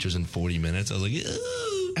 Speech was in 40 minutes. I was like,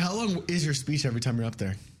 "Ugh." How long is your speech every time you're up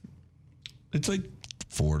there? It's like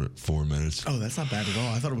 4 minutes. Oh, that's not bad at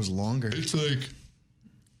all. I thought it was longer. It's like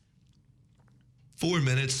 4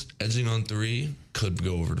 minutes, edging on 3, could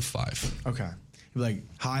go over to 5. Okay. You're like,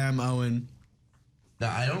 hi, I'm Owen. No,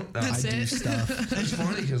 I don't. That's I do it. stuff. It's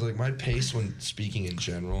funny because like my pace when speaking in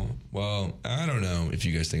general. Well, I don't know if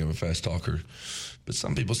you guys think I'm a fast talker, but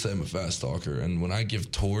some people say I'm a fast talker. And when I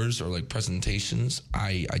give tours or like presentations,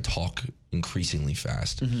 I talk increasingly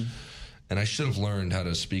fast. And I should have learned how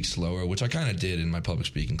to speak slower, which I kind of did in my public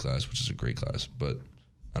speaking class, which is a great class. But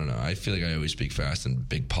I don't know. I feel like I always speak fast in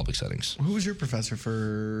big public settings. Who was your professor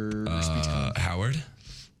for speech comp? Howard.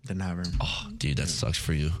 Didn't have her. Oh, dude, that sucks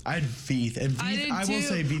for you. I had Veith, and I did I will too.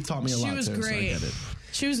 say Veith taught me a lot. She was too, so I great. get it.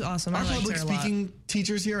 She was awesome. Our I liked public her a lot. speaking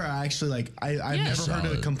teachers here are actually like I've Yeah. never heard a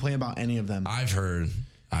Solid. complaint about any of them. I've heard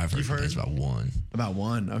You've complaints heard? about one. About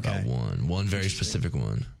one, okay. About one very specific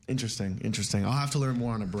one. Interesting. I'll have to learn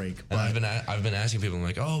more on a break. And But I've been asking people, I'm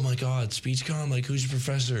like, oh my God, speech comm, like who's your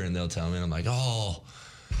professor? And they'll tell me, and I'm like, oh.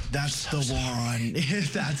 that's the one.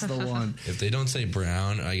 That's the one. If they don't say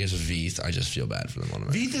Brown, I guess Veith, I just feel bad for them.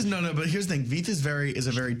 Veith is no, but here's the thing. Veith is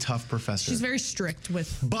a very tough professor. She's very strict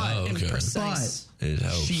with but Oh, okay. precise. It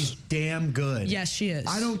helps. she's damn good. Yes, she is.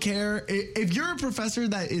 I don't care if you're a professor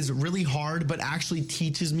that is really hard, but actually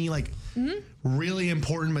teaches me like really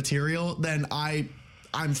important material. Then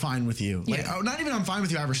I'm fine with you. Like, Yeah. not even I'm fine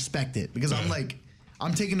with you. I respect it because I'm like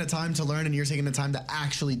I'm taking the time to learn, and you're taking the time to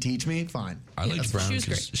actually teach me. Fine. I liked Brown She was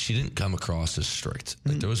because great. she didn't come across as strict.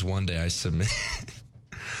 Like there was one day I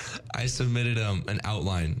submitted an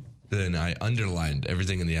outline. Then I underlined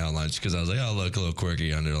everything in the outline just because I was like, oh, look, a little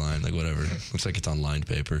quirky underline, like whatever. Looks like it's on lined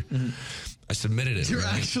paper. I submitted it. You're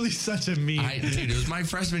right? actually such a meme. Dude, it was my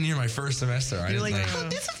freshman year, my first semester. I You're didn't like, like, oh,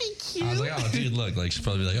 this would be cute. I was like, oh, dude, look. Like, she'd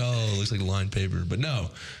probably be like, oh, it looks like lined paper. But no,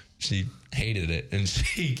 she hated it, and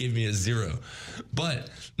she gave me a 0. But,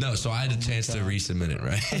 no, so I had a chance to resubmit it,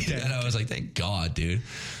 right? And I was like, thank God, dude.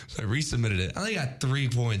 So I resubmitted it. I only got 3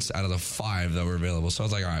 points out of the 5 that were available. So I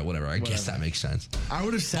was like, all right, whatever. I guess that makes sense. I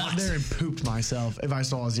would have sat there and pooped myself if I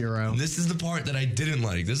saw a 0. This is the part that I didn't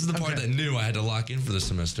like. This is the part Okay. that knew I had to lock in for the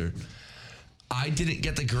semester. I didn't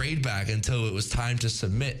get the grade back until it was time to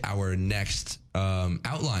submit our next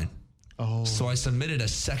outline. Oh. So I submitted a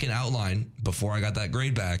second outline before I got that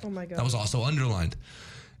grade back. Oh my God. That was also underlined.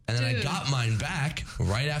 And then I Dude. got mine back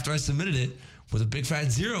right after I submitted it with a big fat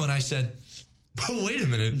 0. And I said, oh, wait a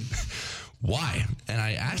minute. Why? And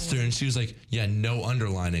I asked her, and she was like, yeah, no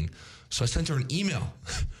underlining. So I sent her an email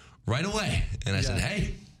right away. And I said,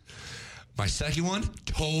 hey, my second one,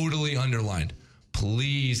 totally underlined.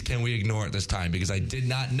 Please, can we ignore it this time? Because I did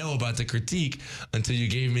not know about the critique until you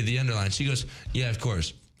gave me the underline. She goes, yeah, of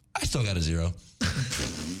course. I still got a 0.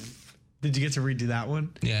 Did you get to redo that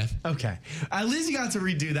one? Yeah. Okay. At least you got to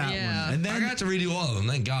redo that Yeah. one. And then I got to redo all of them,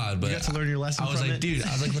 thank God. But got to learn your lesson I was from like, it? dude,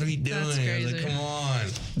 I was like, what are we doing? That's I was like, crazy. come on.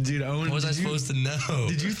 dude, Owen, What was I did you- supposed to know?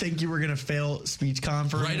 Did you think you were gonna fail speech con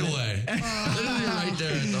for a Right minute? away. Literally right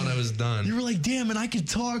there. I thought I was done. You were like, damn, and I could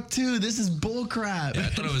talk too. This is bull crap. Yeah, I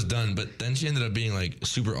thought I was done, but then she ended up being like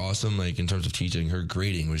super awesome. Like in terms of teaching, her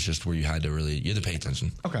grading was just where you had to pay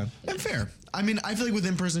attention. Okay. And fair. I mean, I feel like with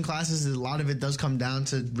in-person classes, a lot of it does come down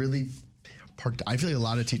to really. I feel like a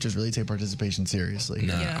lot of teachers really take participation seriously.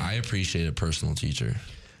 No, Yeah. I appreciate a personal teacher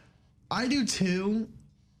I do too.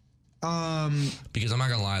 because I'm not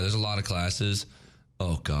gonna lie. There's a lot of classes.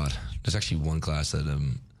 Oh God, there's actually one class that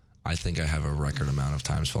I think I have a record amount of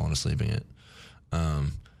times falling asleep in it.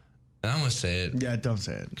 And I'm gonna say it Yeah, don't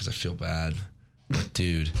say it. because I feel bad. But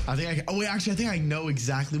dude, I think I think I know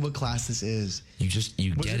exactly what class this is. you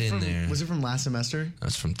Was get it in from, there. Was it from last semester?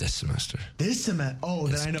 That's from this semester. This semester? Oh,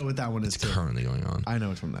 then I know what that one is too. Currently going on. I know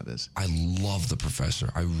which one that is. I love the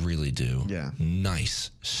professor. I really do. Yeah.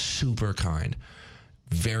 Nice, super kind,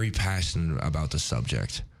 very passionate about the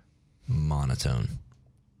subject. Monotone.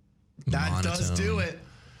 That does do it.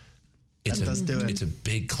 It's That does do it. It's a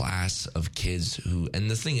big class of kids who,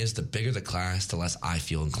 and the thing is, the bigger the class, the less I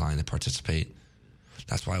feel inclined to participate.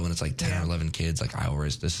 That's why when it's like 10 or 11 kids, like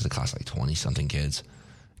this is a class like 20 something kids.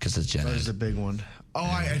 because it's gen That ed. is a big one. Oh,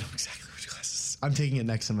 I know exactly which classes. I'm taking it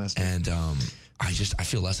next semester. And I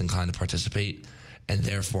feel less inclined to participate, and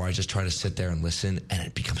therefore I just try to sit there and listen, and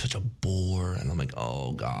it becomes such a bore, and I'm like,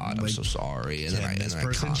 oh God, I'm so sorry, and then I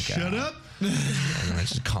conk shut out. up. And then I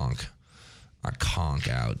just conk. I conk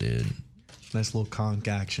out, dude. Nice little conk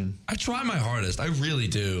action. I try my hardest. I really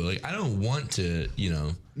do. Like, I don't want to,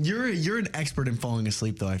 You're an expert in falling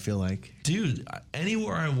asleep, though, I feel like. dude,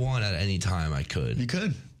 anywhere I want at any time I could. You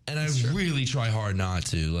could. And I really try hard not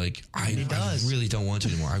to. Like, I really don't want to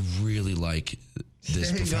anymore. I really like this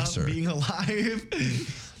Staying professor. up, being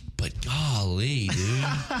alive. But golly, dude.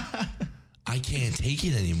 I can't take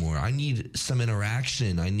it anymore. I need some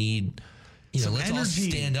interaction. I need, Some let's all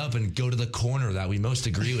energy. stand up and go to the corner that we most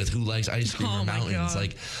agree with, who likes ice cream or my mountains. God.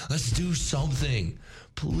 Like, let's do something.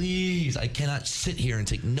 Please. I cannot sit here and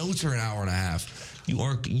take notes for an hour and a half. You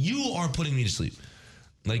are putting me to sleep.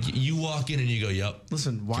 Like, you walk in and you go, yep.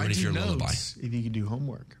 Listen, why ready for do your lullaby. notes if you can do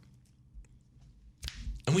homework?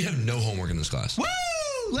 And we have no homework in this class. Woo!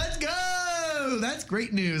 Let's go! That's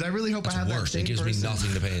great news. I really hope I have that Worse, same it gives person. me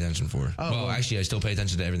nothing to pay attention for. well. Actually, I still pay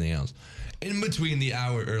attention to everything else. In between the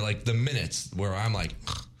hour, or like the minutes where I'm like,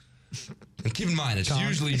 and keep in mind, it's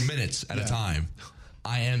usually minutes at a time.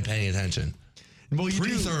 I am paying attention. Well, you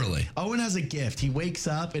Pretty do. thoroughly. Owen has a gift. He wakes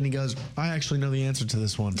up and he goes, I actually know the answer to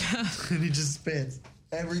this one. And he just spits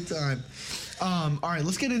every time. All right,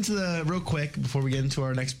 let's get into the real quick before we get into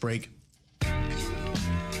our next break.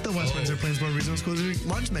 The West Windsor Plainsboro Regional School District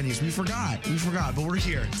lunch menus. We forgot, but we're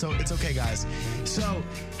here. So it's okay, guys. So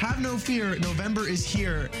have no fear. November is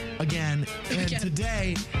here again. And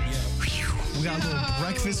today, we got a little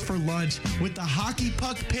breakfast for lunch with the hockey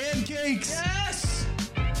puck pancakes. Yes!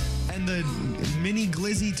 And the mini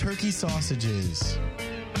glizzy turkey sausages.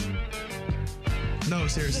 No,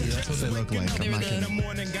 seriously, that's what they look like. I'm not kidding.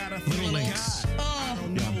 Little links.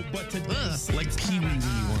 Like pee-wee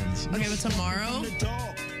ones. Okay, but tomorrow?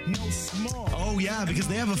 Oh, yeah, because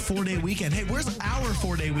they have a 4-day weekend. Hey, where's our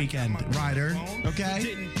 4-day weekend, Ryder?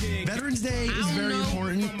 Okay? Veterans Day is very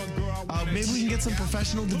important. Maybe we can get some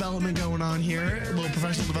professional development going on here. A little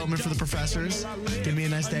professional development for the professors. Give me a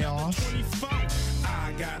nice day off.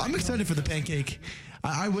 I'm excited for the pancake.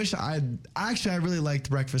 I wish I really liked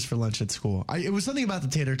breakfast for lunch at school. It was something about the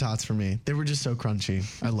tater tots for me. They were just so crunchy.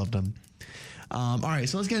 I loved them. All right,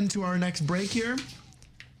 so let's get into our next break here.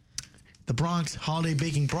 The Bronx Holiday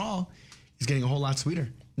Baking Brawl is getting a whole lot sweeter.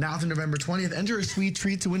 Now through November 20th, enter a sweet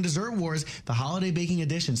treat to win Dessert Wars, the Holiday Baking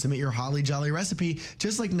Edition. Submit your Holly Jolly recipe,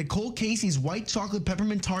 just like Nicole Casey's white chocolate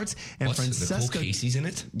peppermint tarts and What's Francesca. Nicole Casey's in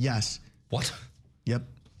it? Yes. What? Yep.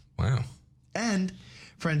 Wow. And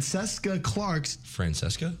Francesca Clark's.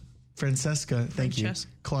 Francesca? Thank you.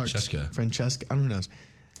 Clark's. Francesca. I don't know.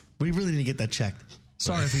 We really need to get that checked.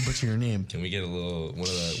 Sorry if we butcher your name. Can we get a little, one of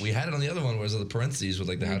the, we had it on the other one, was it the parentheses with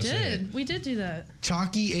like the how to say it? We did do that.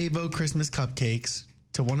 Chalky Avo Christmas Cupcakes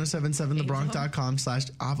to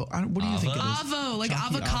 1077thebronx.com/Avo. What do you think it is? Avo, like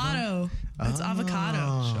Chalky avocado. It's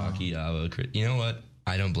avocado. Chalky Avo. You know what?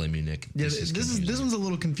 I don't blame you, Nick. Yeah, this one's a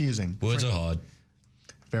little confusing. Words are hard.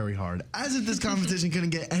 Very hard. As if this competition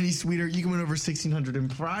couldn't get any sweeter, you can win over $1,600 in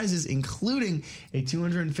prizes, including a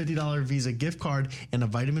 $250 Visa gift card and a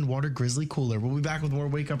Vitamin Water Grizzly cooler. We'll be back with more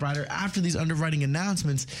Wake Up Rider after these underwriting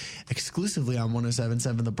announcements, exclusively on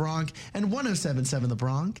 107.7 The Bronx and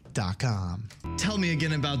 107.7thebronx.com. Tell me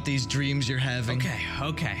again about these dreams you're having.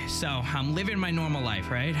 Okay. So I'm living my normal life,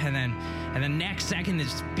 right? And then next second,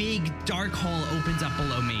 this big dark hole opens up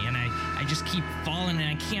below me, and I just keep falling, and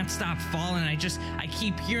I can't stop falling. I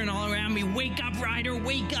keep hearing all around me, wake up, Ryder,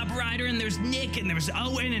 and there's Nick, and there's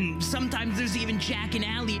Owen, and sometimes there's even Jack and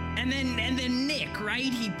Allie. And then Nick, right?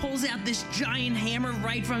 He pulls out this giant hammer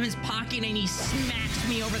right from his pocket, and he smacks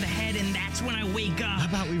me over the head, and that's when I wake How up.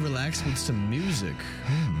 about we relax with some music?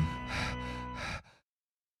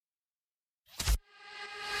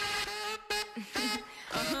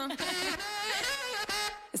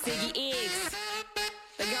 Ziggy X.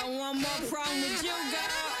 They got one more problem with you,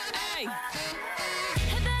 girl. Hey.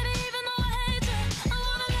 Hey, baby, even though I hate you, I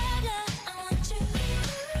wanna love you. I want you.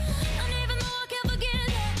 And even though I can't forget you,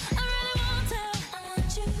 I really want to. I want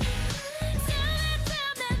you.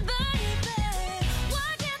 Tell me, baby, why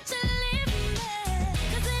can't you leave me?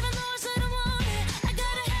 'Cause even though I shouldn't want it, I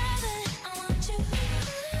gotta have it. I want you.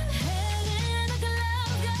 Head in the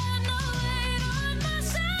clouds, got no weight on my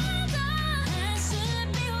shoulder. And should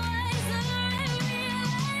be wiser and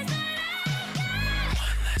realize that I got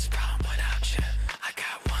one less problem without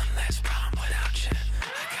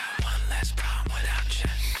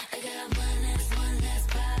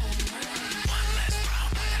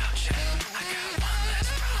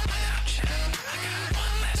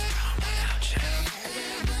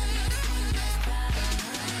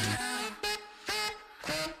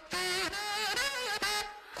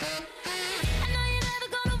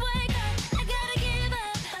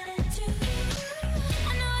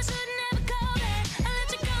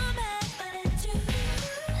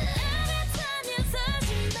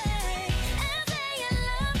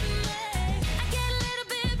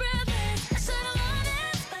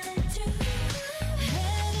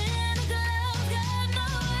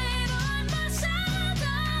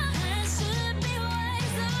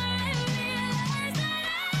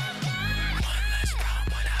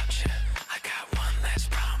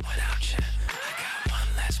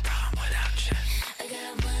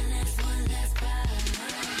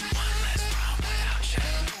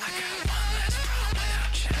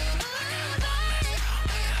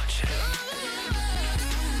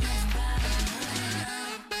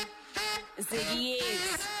Ziggy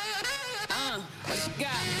X. What you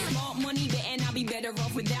got? Small money, and I'll be better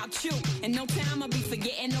off without you. In no time, I'll be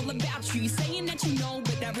forgetting all about you. You saying that you know,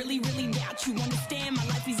 but I really, really doubt you. Understand, my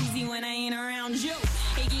life is easy when I ain't around you.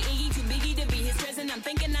 Iggy, too biggie to be his present. I'm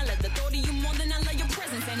thinking I love the thought of you more than I love your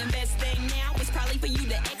presence. And the best thing now is probably for you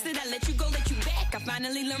to exit. I let you go, let you back. I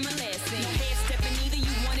finally learned my lesson. No head stepping either,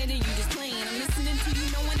 you want it or you just playing. I'm listening to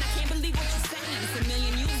you knowing I can't believe what you're saying. It's a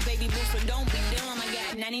million you, baby boo, so don't be dumb. I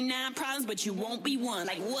got 99 problems, but you won't be one.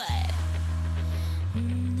 Like what?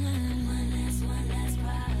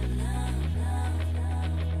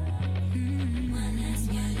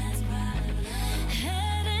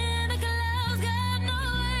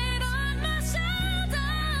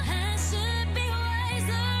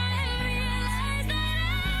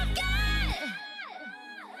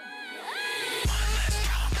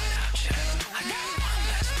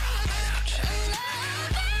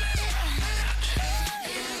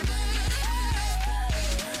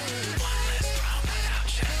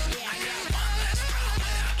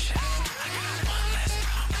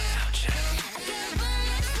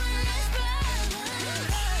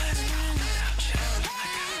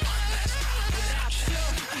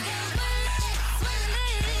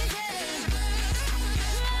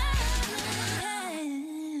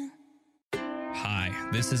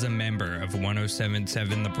 This is a member of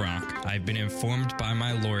 1077 The Bronx. I've been informed by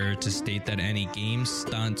my lawyer to state that any games,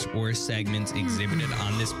 stunts, or segments exhibited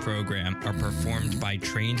on this program are performed by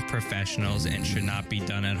trained professionals and should not be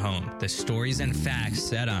done at home. The stories and facts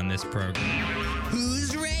said on this program.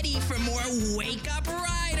 Who's ready for more Wake Up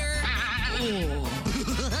Rider?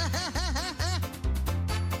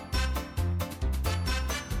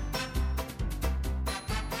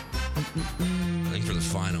 I think for the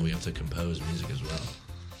final, we have to compose music as well.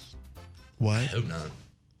 What? I hope not.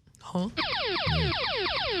 Huh?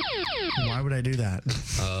 Why would I do that?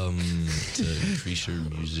 To increase your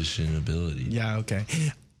musician ability. Yeah, okay.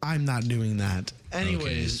 I'm not doing that. Okay,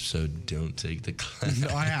 Anyways. so don't take the class. No,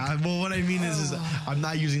 well, what I mean is I'm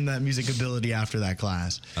not using that music ability after that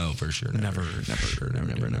class. Oh, for sure. Never. What?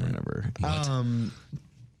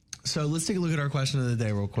 So let's take a look at our question of the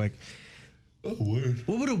day real quick. Oh, word.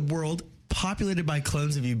 What would a world populated by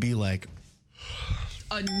clones of you be like?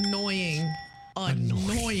 Annoying. I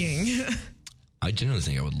genuinely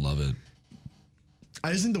think I would love it.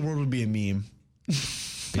 I just think the world would be a meme.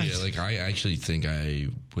 Yeah, like I actually think I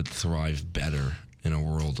would thrive better in a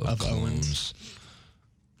world of clones.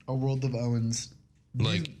 A world of Owens.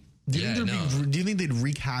 Like, do you think they'd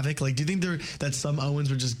wreak havoc? Like, do you think that some Owens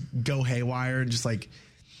would just go haywire and just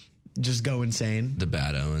go insane? The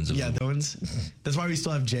bad Owens. The Owens. That's why we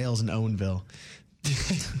still have jails in Owenville.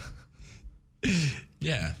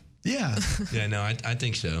 Yeah. Yeah. Yeah, no, I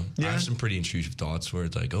think so. Yeah. I have some pretty intrusive thoughts where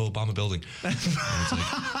it's like, oh, bomb a building. And it's like,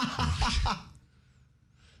 oh.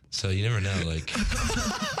 So you never know, like,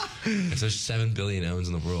 if there's 7 billion Owens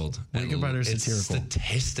in the world, it's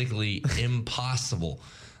statistically impossible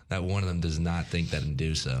that one of them does not think that and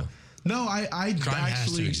do so. No, I Crime actually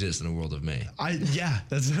has to exist in a world of me. Yeah,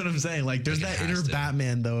 that's what I'm saying. Like, there's that inner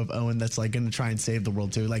Batman though of Owen that's like going to try and save the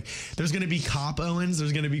world too. Like, there's going to be cop Owens,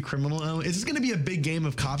 there's going to be criminal Owen. It's just going to be a big game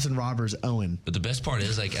of cops and robbers. Owen. But the best part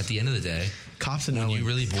is, like, at the end of the day, cops and when Owen. you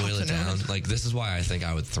really boil it down, like, this is why I think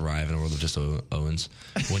I would thrive in a world of just Owens.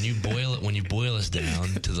 When you boil us down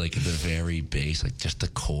to like the very base, like just the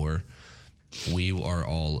core, we are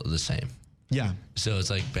all the same. Yeah. So it's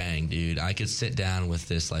like, bang, dude, I could sit down with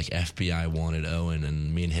this like FBI wanted Owen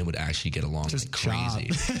and me and him would actually get along just like crazy.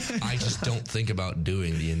 I just don't think about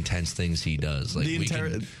doing the intense things he does. Like we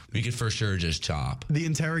could for sure just chop. The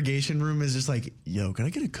interrogation room is just like, yo, can I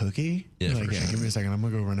get a cookie? Yeah, like, sure. Give me a second. I'm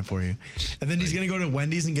going to go run it for you. And then he's going to go to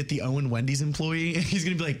Wendy's and get the Owen Wendy's employee. And he's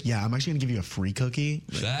going to be like, yeah, I'm actually going to give you a free cookie.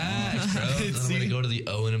 Facts, bro. Then I'm going to go to the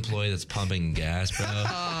Owen employee that's pumping gas, bro.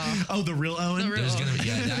 Oh, the real Owen? That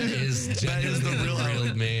is the real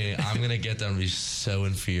Owen. Me. I'm going to get them and be so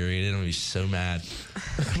infuriated. I'm going to be so mad.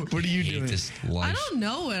 What are you doing? This life. I don't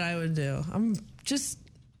know what I would do.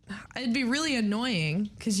 It'd be really annoying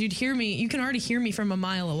because you'd hear me. You can already hear me from a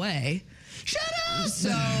mile away. Shut up!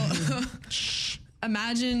 So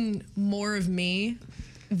imagine more of me.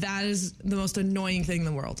 That is the most annoying thing in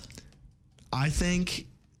the world. I think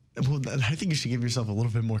you should give yourself a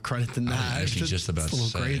little bit more credit than that. I was actually just about to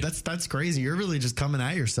say. Crazy. That's crazy. You're really just coming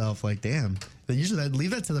at yourself like, damn. Usually I'd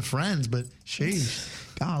leave that to the friends, but sheesh.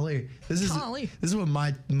 Golly. This is what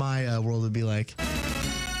my world would be like.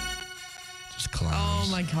 Just clowns. Oh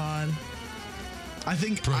my God. I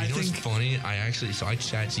think. Bro, you know what's funny? I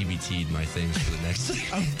chat GBT'd my things for the next.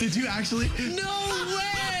 Did you actually? No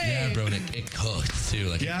way! Yeah, bro, and it cooked too.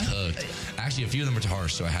 Like Yeah? it cooked. Actually, a few of them were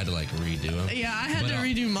harsh, so I had to like redo them. Yeah, I had to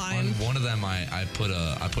redo mine. On one of them, I put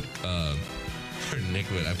for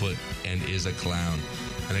Nickwood, I put "and is a clown,"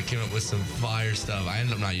 and I came up with some fire stuff. I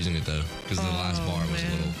ended up not using it though because the last bar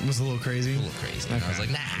was a little crazy. crazy. And I was like,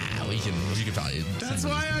 nah, you can probably. That's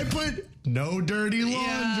why I put no dirty laundry.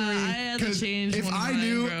 I had to 'Cause change if one of I mine,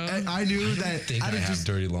 knew, bro. I knew I that think I out of have just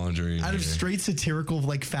dirty laundry. in out of here. straight satirical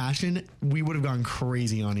like fashion, we would have gone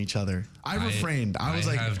crazy on each other. I refrained. I was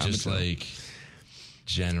like, have I'm just a chill. like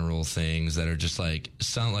general things that are just like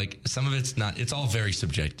some of it's not. It's all very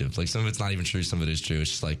subjective. Like some of it's not even true. Some of it is true. It's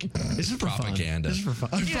just like This is for propaganda. Fun. This is for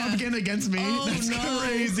fun. Propaganda against me. Oh, That's no.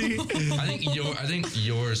 crazy. I think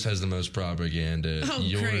yours has the most propaganda. Oh,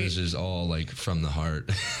 yours great. is all like from the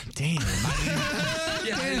heart. Damn.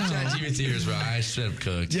 Yeah, ChatGPT is right. I should have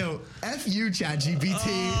cooked. Yo, F you,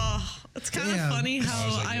 ChatGPT. It's kind of Damn. funny how I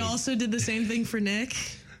was like, I wait. also did the same thing for Nick.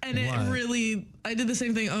 And What? I did the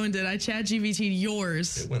same thing Owen did. I chat GBT'd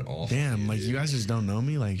yours. It went off. Damn, like you guys just don't know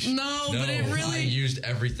me. Like, No, but it I really, used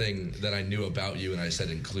everything that I knew about you, and I said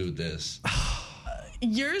include this.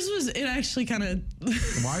 yours was, it actually kind of,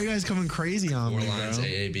 why are you guys coming crazy on Four me, lines, bro?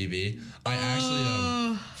 AABB. I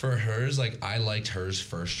actually, for hers, like I liked hers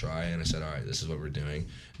first try, and I said, all right, this is what we're doing.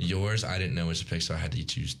 Yours, I didn't know which to pick, so I had to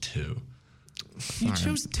choose two. you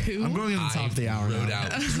chose two. I'm going to the top of the hour wrote now.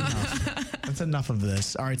 out. That's enough of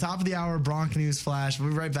this. All right, top of the hour, Bronx News Flash. We'll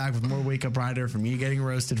be right back with more Wake Up Rider from me getting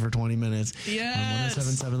roasted for 20 minutes. Yes. On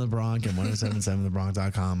 1077 The Bronx and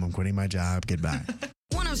 1077thebronx.com. I'm quitting my job. Get back.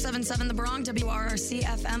 1077 The Bronx, WRRC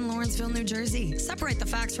FM, Lawrenceville, New Jersey. Separate the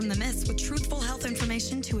facts from the myths with truthful health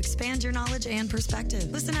information to expand your knowledge and perspective.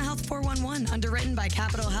 Listen to Health 411, underwritten by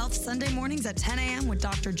Capital Health, Sunday mornings at 10 a.m. with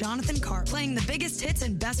Dr. Jonathan Carr, playing the biggest hits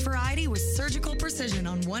and best variety with surgical precision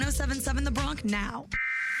on 1077 The Bronx now.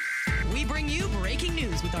 We bring you breaking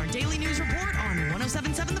news with our daily news report on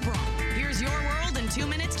 1077 The Bronx. Here's your world in 2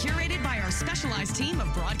 minutes, curated by our specialized team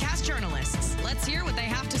of broadcast journalists. Let's hear what they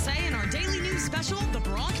have to say in our daily news special, The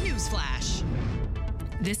Bronx News Flash.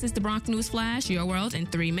 This is the Bronx News Flash, your world in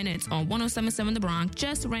 3 minutes on 1077 The Bronx,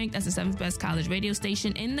 just ranked as the 7th best college radio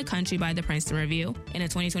station in the country by the Princeton Review, and a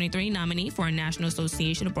 2023 nominee for a National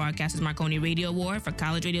Association of Broadcasters Marconi Radio Award for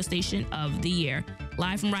College Radio Station of the Year.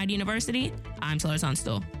 Live from Rider University, I'm Taylor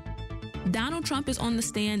Tunstall. Donald Trump is on the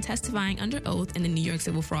stand testifying under oath in the New York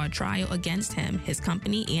civil fraud trial against him, his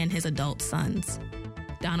company, and his adult sons.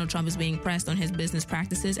 Donald Trump is being pressed on his business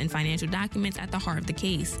practices and financial documents at the heart of the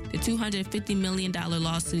case. The $250 million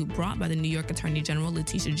lawsuit brought by the New York Attorney General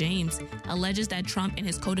Letitia James alleges that Trump and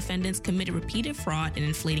his co-defendants committed repeated fraud in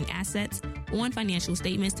inflating assets on financial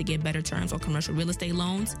statements to get better terms on commercial real estate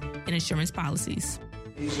loans and insurance policies.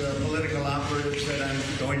 These are political operatives that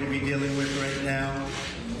I'm going to be dealing with right now.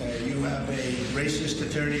 You have a racist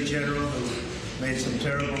attorney general who made some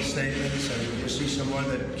terrible statements, and you see some more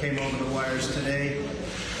that came over the wires today.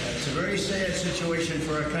 It's a very sad situation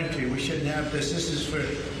for our country. We shouldn't have this. This is for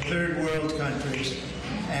third world countries,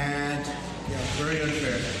 and very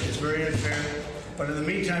unfair. It's very unfair. But in the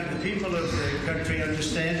meantime, the people of the country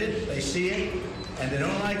understand it. They see it, and they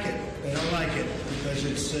don't like it. They don't like it because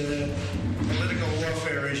it's political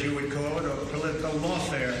warfare, as you would call it, or political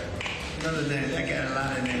lawfare. Another name. I got a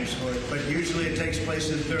lot of names for it. But usually it takes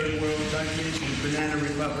place in third world countries and banana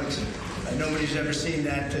republics. Nobody's ever seen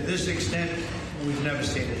that to this extent. We've never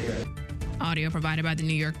seen it here. Audio provided by the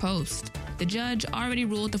New York Post. The judge already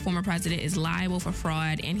ruled the former president is liable for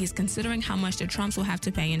fraud, and he's considering how much the Trumps will have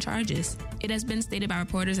to pay in charges. It has been stated by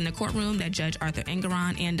reporters in the courtroom that Judge Arthur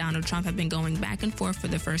Engoron and Donald Trump have been going back and forth for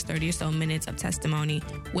the first 30 or so minutes of testimony,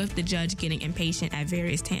 with the judge getting impatient at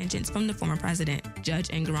various tangents from the former president. Judge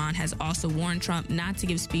Engoron has also warned Trump not to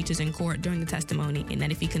give speeches in court during the testimony, and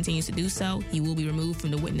that if he continues to do so, he will be removed from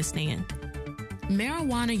the witness stand.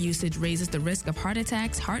 Marijuana usage raises the risk of heart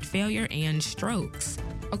attacks, heart failure, and strokes.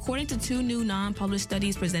 According to two new non-published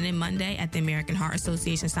studies presented Monday at the American Heart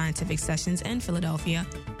Association Scientific Sessions in Philadelphia,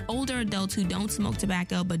 older adults who don't smoke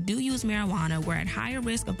tobacco but do use marijuana were at higher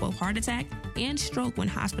risk of both heart attack and stroke when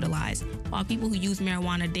hospitalized, while people who use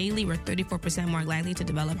marijuana daily were 34% more likely to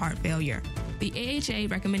develop heart failure. The AHA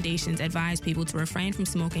recommendations advise people to refrain from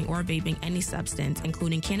smoking or vaping any substance,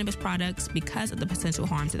 including cannabis products, because of the potential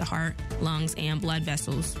harm to the heart, lungs, and blood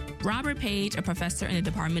vessels. Robert Page, a professor in the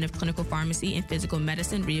Department of Clinical Pharmacy and Physical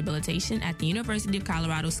Medicine Rehabilitation at the University of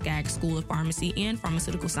Colorado Skaggs School of Pharmacy and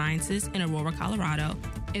Pharmaceutical Sciences in Aurora, Colorado,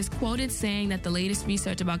 is quoted saying that the latest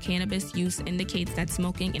research about cannabis use indicates that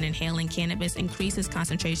smoking and inhaling cannabis increases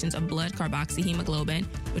concentrations of blood carboxyhemoglobin,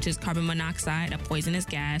 which is carbon monoxide, a poisonous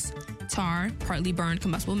gas, tar, partly burned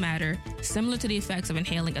combustible matter, similar to the effects of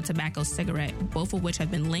inhaling a tobacco cigarette, both of which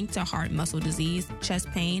have been linked to heart muscle disease, chest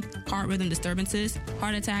pain, heart rhythm disturbances,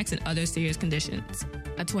 heart attacks, and other serious conditions.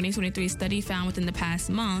 A 2023 study found within the past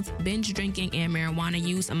month, binge drinking and marijuana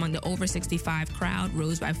use among the over 65 crowd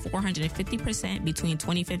rose by 450% between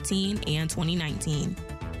 2015 and 2019.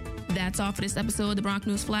 That's all for this episode of the Bronx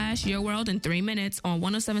News Flash, your world in 3 minutes on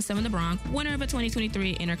 107.7 The Bronx, winner of a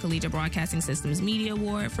 2023 Intercollegiate Broadcasting Systems Media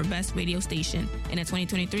Award for Best Radio Station, and a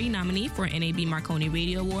 2023 nominee for NAB Marconi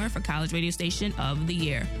Radio Award for College Radio Station of the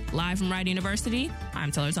Year. Live from Rider University,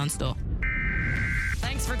 I'm Taylor Tunstall.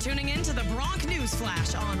 Thanks for tuning in to the Bronx News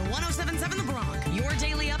Flash on 107.7 The Bronx, your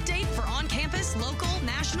daily update for on-campus, local,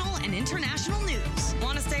 national, and international news.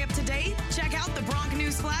 Want to stay up to date? Check out the Bronx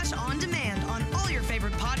News Flash on demand on all your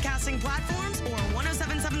favorite podcasting platforms or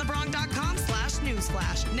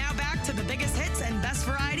 1077thebronx.com/newsflash. Now back to the biggest hits and best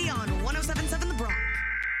variety on 107.7 The Bronx.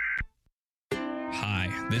 Hi,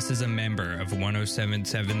 this is a member of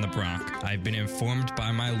 107.7 The Bronx. I've been informed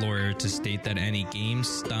by my lawyer to state that any games,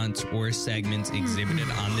 stunts, or segments exhibited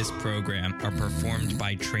on this program are performed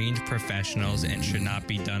by trained professionals and should not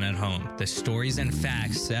be done at home. The stories and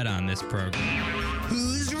facts said on this program.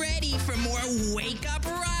 Who's ready for more Wake Up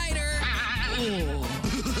Rider?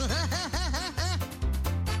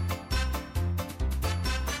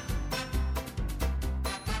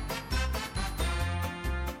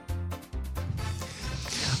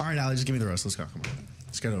 All right, Allie, just give me the roast. Let's go. Come on.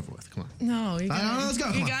 Let's get it over with. Come on. No, you gotta, let's go.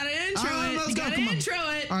 Come you on. gotta intro it. Let's You go. gotta Come on. intro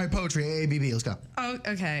it. All right, poetry, AABB. Let's go. Oh,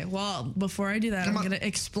 okay. Well, before I do that, Come I'm on. gonna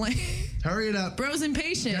explain. Hurry it up. Bro's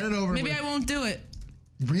impatient. Get it over Maybe with. I won't do it.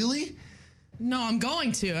 Really? No, I'm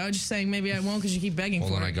going to. I was just saying maybe I won't because you keep begging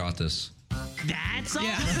Hold for on, it. I got this. That's all.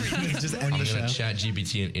 Yeah. Just end I'm the gonna show. chat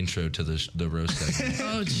GPT an intro to the roast segment.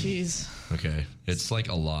 Oh, jeez. Okay, it's like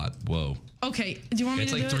a lot. Whoa. Okay. Do you want me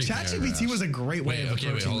It's to like do it? three ChatGPT was a great way of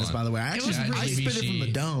approaching hold this, on. by the way. I actually I spit it from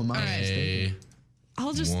the dome. I was Alright. mistaken.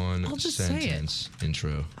 I'll just say it. Sentence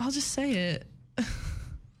intro. I'll just say it.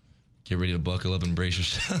 Get ready to buckle up and brace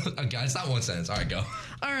yourself. Guys, it's not one sentence. All right, go.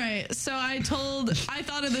 All right. So I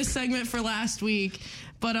thought of this segment for last week,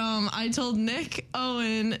 but I told Nick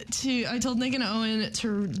and Owen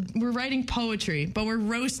we're writing poetry, but we're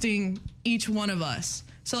roasting each one of us.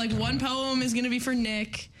 So like one poem is going to be for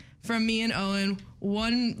Nick, from me and Owen.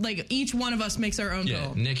 Each one of us makes our own Yeah,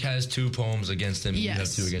 poem. Nick has 2 poems against him.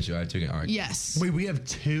 Yes. You have 2 against you. I have 2 against. All right. Yes. Wait, we have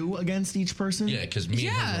 2 against each person? Yeah, because me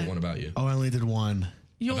and him were one about you. Oh, I only did 1.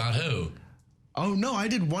 About who? Oh, no, I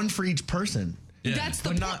did 1 for each person. Yeah. That's the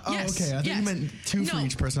But point. not, oh, Yes, okay. I think you yes. meant 2 for No.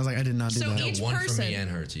 each person. I was like, I did not do So that. each One person. from me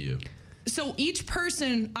and her to you. So each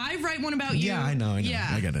person, I write one about you. Yeah, I know. Yeah.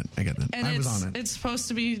 I get it. And I was on it. It's supposed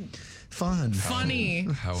to be Fun. funny.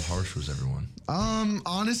 How harsh was everyone?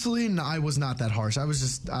 Honestly, no, I was not that harsh. I was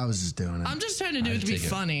just doing it. I'm just trying to do I it to be take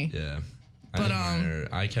funny. Yeah. But,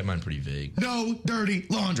 I kept mine pretty vague. No dirty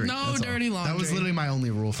laundry. No That's all. dirty That was laundry. literally my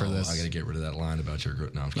only rule for this. I got to get rid of that line about your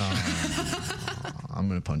no. I'm kidding. I'm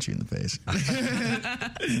gonna punch you in the face.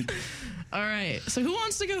 All right. So who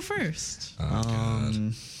wants to go first?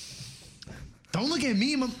 Don't look at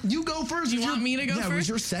me. You go first. You want me to go Yeah, first? it was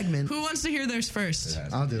your segment. Who wants to hear theirs first?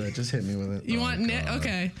 I'll do it. Just hit me with it. You want Nick?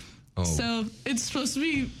 Okay. Oh. So it's supposed to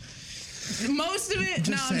be most of it. Just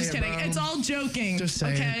No, I'm just say it, kidding. bro. It's all joking. Just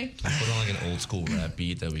say okay. Put on like an old school rap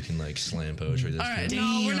beat that we can like slam poetry. That's All right. good.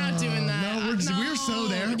 No, we're not doing that. No, we're so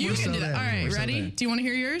there. You We're can so do that. there. All right. We're so Ready? there. Do you want to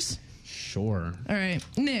hear yours? Sure. All right.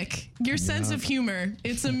 Nick, your sense of humor,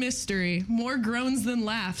 it's a mystery. More groans than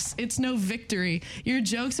laughs. It's no victory. Your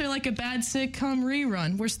jokes are like a bad sitcom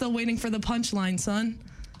rerun. We're still waiting for the punchline, son.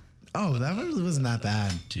 Oh, that really wasn't that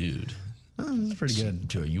bad. Dude. Oh, that was pretty good.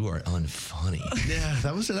 Joe, you are unfunny. Yeah,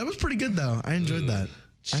 that was pretty good though. I enjoyed that.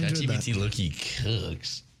 I enjoyed that. ChatGPT look-y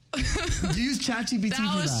cooks. You use ChatGPT That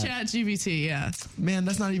for was that. ChatGPT, yeah. Man,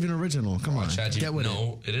 that's not even original. Come on, ChatGPT. get with it.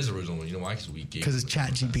 No, it is original. You know why? Because we gave. Because it's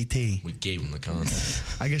ChatGPT. We gave him the content.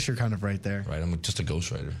 I guess you're kind of right there. Right. I'm just a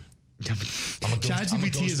ghostwriter.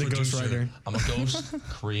 ChatGPT is a ghostwriter. I'm a ghost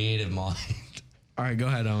creative mind. All right, go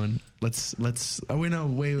ahead, Owen. Let's. Oh wait, no,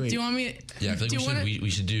 wait. Do you want me? Yeah, I feel do you like wanna- we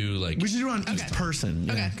should do like. We should do it on each person.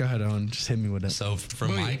 Yeah, Okay. go ahead, Owen. Just hit me with it. So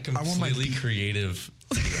from my Wait, I want my completely creative,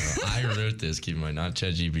 I wrote this. Keep in mind, not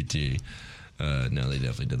ChatGPT. No, they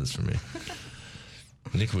definitely did this for me.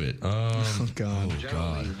 Nick Witt. Oh God. Oh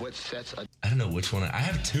God. I don't know which one. I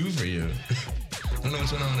have 2 for you. I don't know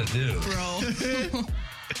which one I'm gonna do. Bro.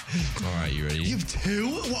 All right, you ready? You have two?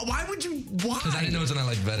 Why would you? Why? Because I didn't know which one I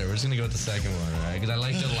liked better. We're just gonna go with the second one, all right? Because I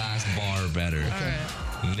like the last bar better. All right.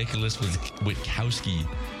 Nicholas Witkowski,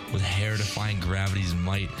 with hair defying gravity's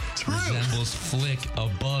might, resembles Flick, a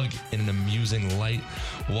bug in an amusing light,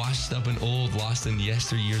 washed up and old, lost in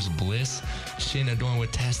yesteryear's bliss, chin adorned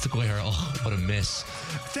with testicle hair. Oh, what a miss!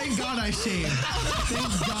 Thank God I shaved.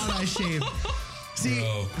 Thank God I shaved. See,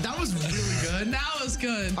 Bro. that was really good. That was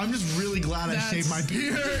good. I'm just really glad I shaved my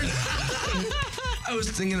beard. I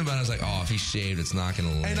was thinking about it. I was like, oh, if he shaved, it's not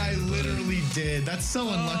gonna land. And I literally did. That's so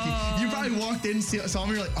unlucky. You probably walked in, saw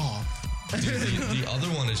me, you're like, oh. Dude, the other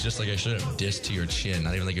one is just like I should have dissed to your chin,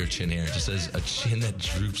 not even like your chin hair. It just says a chin that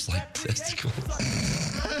droops like testicles.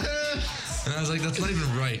 And I was like, that's not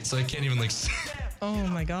even right. So I can't even like. Oh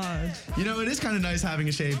my God. You know, it is kind of nice having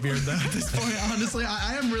a shaved beard though at this point, honestly.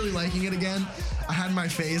 I am really liking it again. I had my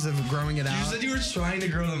phase of growing it out. You said you were trying to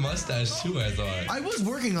grow the mustache too, I thought. I was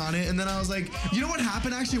working on it, and then I was like, you know what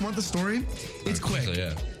happened actually? Want the story? It's quick. So,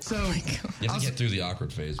 yeah. So You have to get through the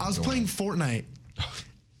awkward phase. I was playing Fortnite.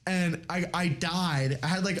 And I died. I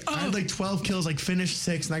had like 12 kills, like finished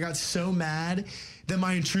 6, and I got so mad that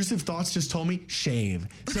my intrusive thoughts just told me shave.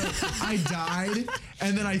 So I died,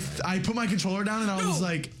 and then I put my controller down, and I was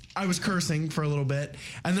like, I was cursing for a little bit,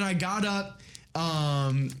 and then I got up.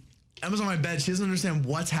 Emma's on my bed. She doesn't understand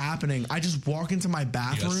what's happening. I just walk into my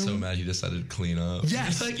bathroom. You got so mad you decided to clean up.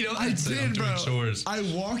 Yes, like, you know, I that's it, did, I'm bro. doing chores. I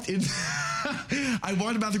walked in. I walked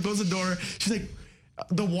in the bathroom, closed the door. She's like,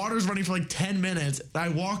 the water's running for like 10 minutes. I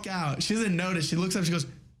walk out. She doesn't notice. She looks up. She goes,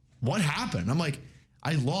 what happened? I'm like,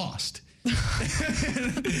 I lost. I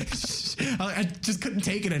just couldn't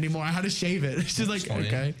take it anymore. I had to shave it. She's like, Funny.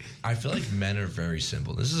 okay. I feel like men are very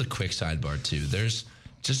simple. This is a quick sidebar too. There's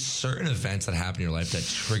just certain events that happen in your life that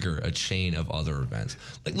trigger a chain of other events.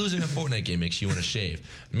 Like losing a Fortnite game makes you want to shave.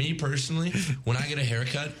 Me personally, when I get a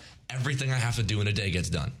haircut, everything I have to do in a day gets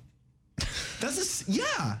done.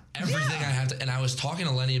 Yeah. Everything I have to, and I was talking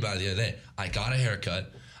to Lenny about it the other day. I got a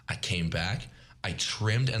haircut. I came back. I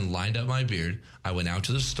trimmed and lined up my beard. I went out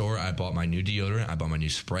to the store. I bought my new deodorant. I bought my new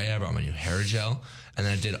spray. I bought my new hair gel. And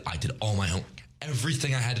then I did all my homework.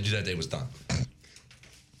 Everything I had to do that day was done.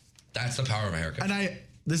 That's the power of a haircut. And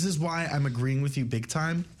this is why I'm agreeing with you big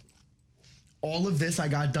time. All of this I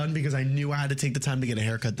got done because I knew I had to take the time to get a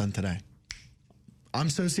haircut done today.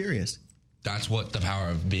 I'm so serious. That's what the power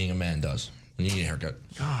of being a man does. When you need a haircut.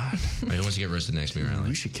 God. Who wants to get roasted next to me, Riley?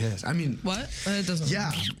 We should kiss. I mean, what? It doesn't.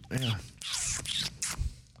 Yeah. Yeah.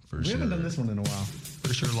 We haven't done this one in a while.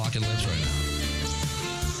 For sure, locking lips right now.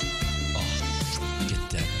 Oh, get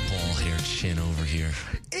that ball hair chin over here.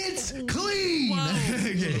 It's clean.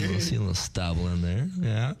 Okay. See a little stubble in there.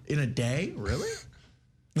 Yeah. In a day? Really?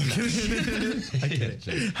 I get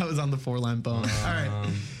it. I was on the 4-line bone. All right.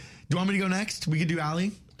 Do you want me to go next? We could do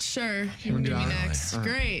Allie. Sure. You wanna do do me Allie? next. All right.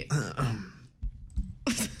 Great.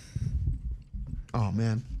 Oh,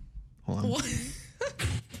 man. Hold on. What?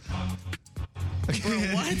 Bro,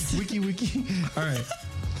 what? Wiki. All right.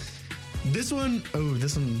 This one.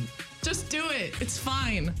 Just do it. It's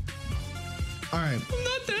fine. All right. I'm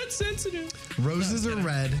not that sensitive. Roses are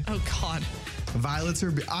red. Oh, God. Violets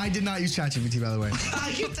are. I did not use ChatGPT, by the way.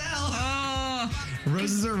 I can tell.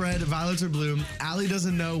 Roses are red. Violets are blue. Allie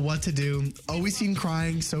doesn't know what to do. Always seen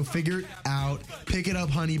crying, so figure it out. Pick it up,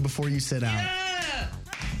 honey, before you sit out. Yeah.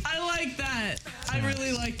 I like that. I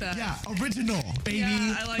really like that. Yeah, original, baby.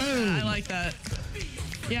 Yeah, I like Boom. that. I like that.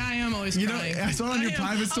 Yeah, I am always crying. I saw it on your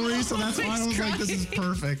private story, so that's why I was like, this is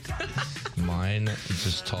crying. perfect. Mine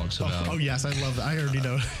just talks about. Oh, yes, I love that. I already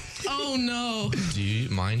know. Oh, no.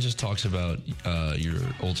 Mine just talks about your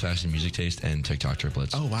old-fashioned music taste and TikTok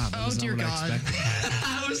triplets. Oh, wow. Oh, dear God.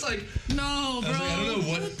 I was like, no, bro. I don't know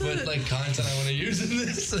what like content I want to use in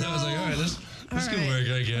this. And I was like, all right, this can work,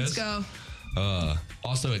 I guess. Let's go.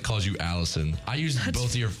 Also, it calls you Allison. I used both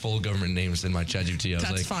of your full government names in my ChatGPT. I was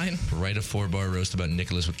That's like, fine. write a 4-bar roast about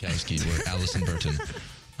Nicholas Witkowski or Allison Burton.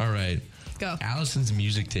 All right. Go. Allison's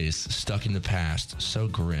music taste, stuck in the past, so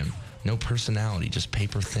grim. No personality, just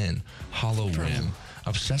paper thin, hollow whim.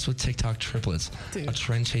 Obsessed with TikTok triplets, Dude. a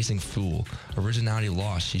trend-chasing fool. Originality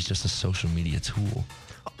lost, she's just a social media tool.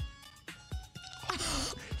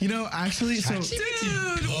 You know, actually, so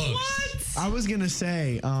Dude, what? I was gonna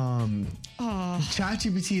say,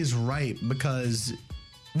 ChatGPT is right because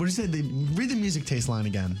what did you say? Read the music taste line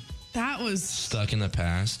again. That was Stuck in the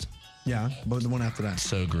past, Yeah, but the one after that.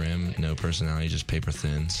 So grim, no personality, just paper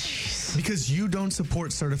thin. Because you don't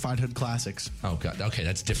support certified hood classics. Oh god, okay,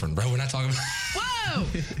 that's different, bro. We're not talking about. Whoa!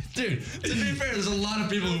 Dude, to be fair, there's a lot of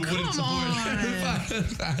people who wouldn't support certified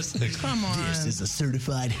hood classics. Come on. This is a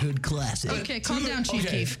certified hood classic. Okay, calm down, Chief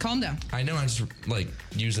Okay. Keef. Calm down. I know I just like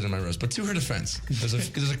use it in my roast, but to her defense,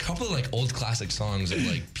 there's a couple of like old classic songs that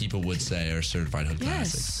like people would say are certified hood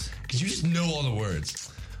classics because you just know all the words.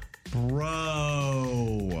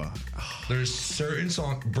 Bro. There's certain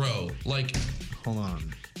songs, bro. Like, hold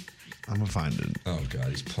on, I'm gonna find it. Oh god,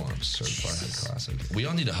 he's pulling up a certified hood classic. We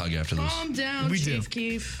all need a hug after this. Calm down, We Chief do.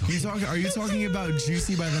 Keef. Are you talking about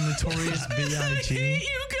Juicy by the Notorious B.I.G.?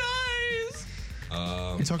 You guys.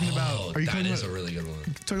 You're talking about? Are you that talking is about? a really good one.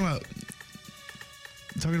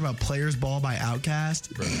 Talking about Players Ball by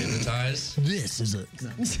Outkast? Bro, Hypnotize. This is a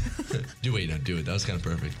Do it. That was kind of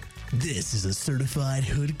perfect. This is a certified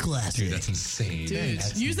hood classic. Dude, that's insane. Dude,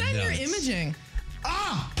 That's use that in your nuts. imaging.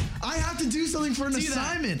 Ah! I have to do something for an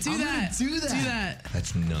assignment. Do I'm gonna that. do that. Do that.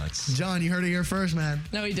 That's nuts. John, you heard it here first, man.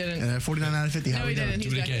 No, he didn't. 49 out of 50. No, How we he doing? didn't. Do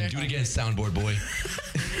He's it back again. there. Do it again, soundboard boy.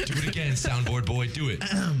 Do it again, soundboard boy. Do it.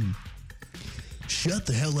 Shut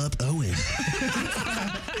the hell up, Owen.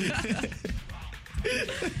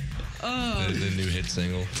 The new hit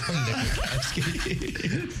single from Nick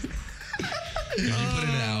Michalski. If you put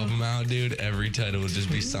an album out, dude, every title would just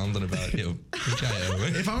be something about you.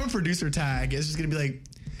 If I'm a producer tag, it's just gonna be like,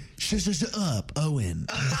 Shut up, Owen.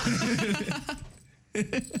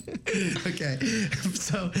 okay.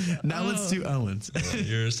 So now let's do Owens.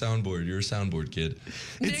 You're a soundboard. You're a soundboard kid.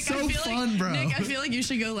 It's so fun, bro. Nick, I feel like you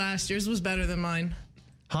should go last. Yours was better than mine.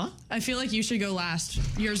 Huh? I feel like you should go last.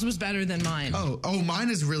 Yours was better than mine. Oh, mine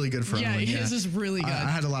is really good for Yeah, Owen. his is really good. I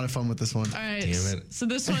had a lot of fun with this one. All right. Damn it. So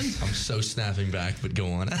this one, I'm so snapping back, but go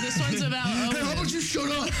on. this one's about Owen. How about you shut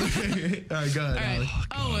up? All right, go ahead. All right,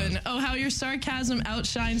 Allie. Owen. Oh, how your sarcasm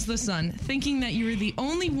outshines the sun. Thinking that you are the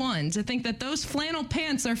only one to think that those flannel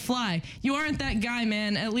pants are fly. You aren't that guy,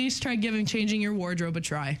 man. At least try changing your wardrobe a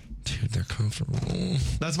try. Dude, they're comfortable.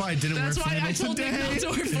 That's why I didn't That's wear why flannel I told Nick today. not to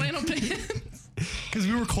wear flannel pants. Because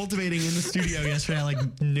we were cultivating in the studio yesterday at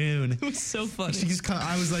like noon. It was so funny.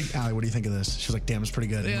 I was like, Allie, what do you think of this? She was like, damn, it's pretty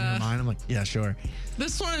good. And Yeah. in her mind, I'm like, yeah, sure.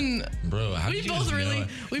 This one, Bro, how We did you both guys really- know?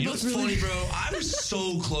 we You know both what's really- funny, bro? I was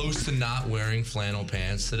so close to not wearing flannel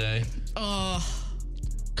pants today. oh,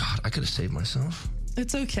 God, I could have saved myself.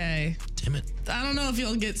 it's okay. Damn it. I don't know if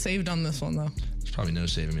you'll get saved on this one though. There's probably no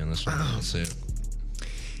saving me on this one. Let's see it.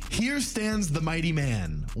 Here stands the mighty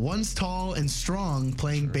man, once tall and strong,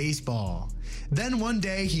 playing baseball. Then one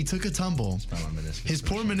day he took a tumble. Not on meniscus, His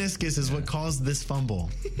poor meniscus is what caused this fumble.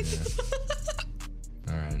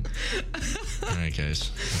 All right. All right,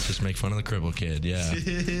 guys. Let's just make fun of the cripple kid. Yeah.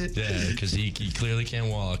 Yeah, because he clearly can't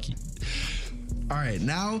walk. All right,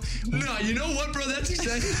 now. No, you know what, bro? That's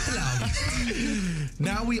exactly.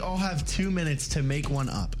 Now we all have 2 minutes to make one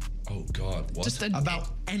up Oh, God. What? Just a about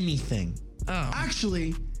anything. Oh.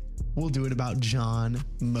 Actually, we'll do it about John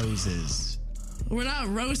Moses. We're not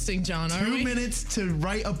roasting John, are 2 we? minutes to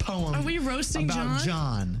write a poem. Are we roasting about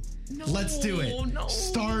John? John? Let's do it. No.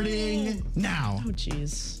 Starting now. Oh,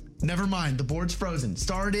 jeez. Never mind, the board's frozen.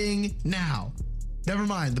 Starting now. Never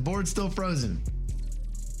mind, the board's still frozen.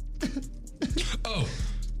 Oh,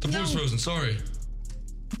 the board's No. frozen. Sorry.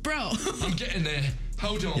 Bro. I'm getting there.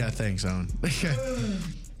 Hold on. Yeah, thanks, Owen.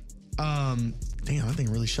 Damn, that thing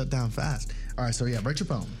really shut down fast. All right, so yeah, write your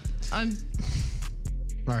poem. I'm.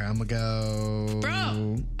 All right, I'm gonna go.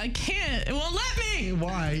 Bro, I can't. It won't let me.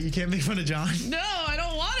 Why? You can't make fun of John? No, I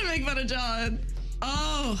don't want to make fun of John.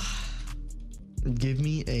 Oh. Give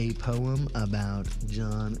me a poem about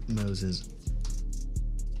John Moses.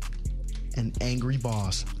 An angry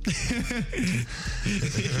boss.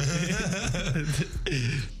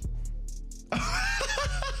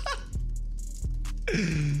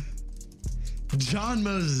 John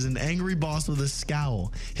Moses, an angry boss with a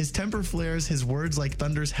scowl. His temper flares, his words like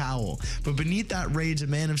thunder's howl. But beneath that rage, a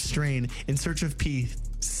man of strain, in search of peace,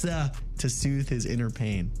 to soothe his inner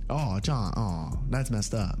pain. Oh, John, oh, that's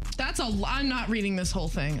messed up. That's a. I'm not reading this whole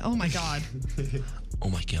thing. Oh my God. Oh,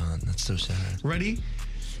 my God. That's so sad. Ready?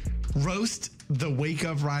 Roast the Wake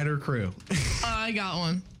Up Rider crew. I got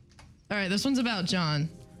one. All right, this one's about John.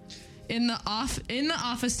 In the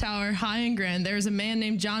office tower, high and grand, there is a man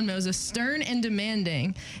named John Moses, stern and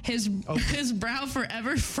demanding. His brow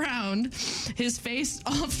forever frowned, his face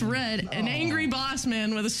oft red, an angry boss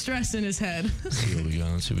man with a stress in his head. Let's see what we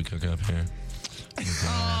got. Let's see what we cook up here.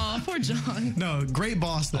 Oh, poor John. No, great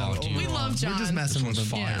boss though. Oh, dude. We love John. We're just messing This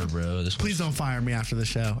with one's him. fire, bro. Please don't fire me after the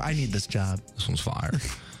show. I need this job. This one's fire.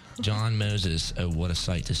 John Moses, oh, what a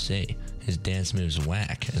sight to see. His dance moves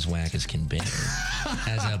whack as can be.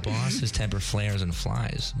 As a boss, his temper flares and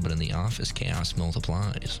flies, but in the office, chaos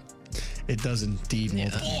multiplies. It does indeed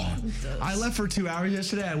multiply. I left for 2 hours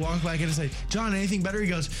yesterday. I walked back in and said, John, anything better? He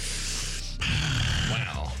goes,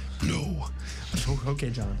 wow. No.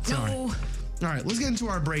 Okay, John. Sorry. No. All right, let's get into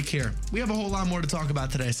our break here. We have a whole lot more to talk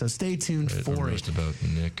about today, so stay tuned for it. Just about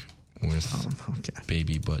Nick with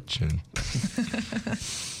baby butt chin.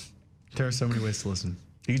 There are so many ways to listen.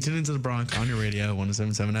 You can tune into the Bronx on your radio,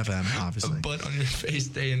 107.7 FM, obviously. A butt on your face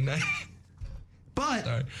day and night. But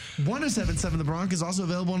 107.7 The Bronx is also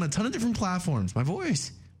available on a ton of different platforms. My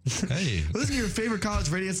voice. Hey. Listen to your favorite college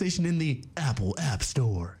radio station in the Apple App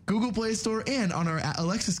Store, Google Play Store, and on our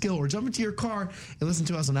Alexa skill, or jump into your car and listen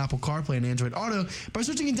to us on Apple CarPlay and Android Auto by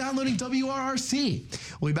searching and downloading WRRC.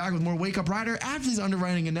 We'll be back with more Wake Up Rider after these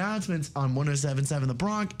underwriting announcements on 107.7 The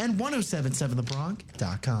Bronx and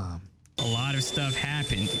 107.7thebronx.com. A lot of stuff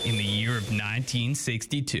happened in the year of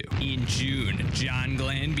 1962. In June, John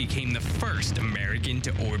Glenn became the first American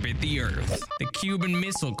to orbit the Earth. The Cuban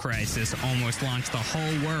Missile Crisis almost launched the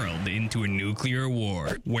whole world into a nuclear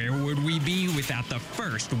war. Where would we be without the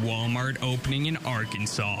first Walmart opening in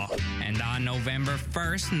Arkansas? And on November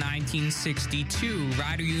 1st, 1962,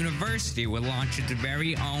 Rider University would launch its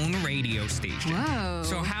very own radio station. Whoa.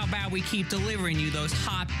 So how about we keep delivering you those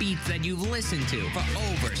hot beats that you've listened to for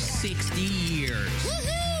over 60 years.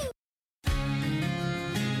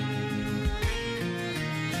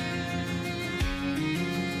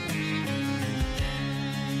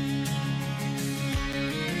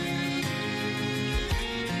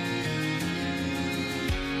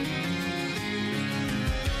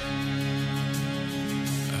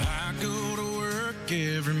 I go to work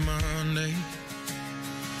every Monday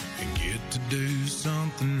and get to do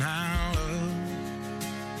something I love.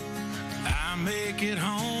 I make it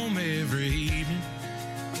home every evening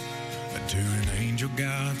to an angel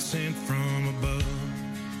God sent from above.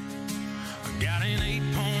 I got an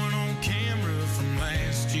 8-point on camera from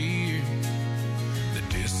last year that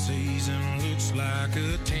this season looks like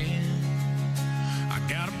a 10. I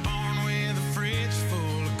got a barn with a fridge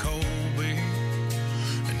full of cold beer,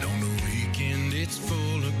 and on the weekend it's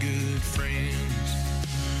full of good friends.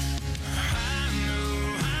 I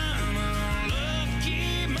know I'm a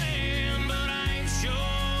lucky man, but I ain't sure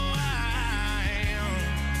I am,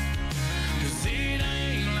 'cause it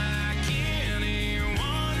ain't like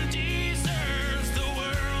anyone deserves the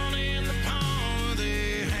world in the palm of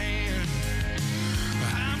their hand.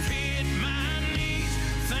 I've hit my knees,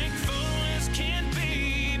 thankful as can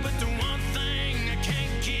be, but the one thing I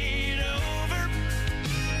can't get over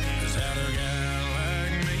is how a guy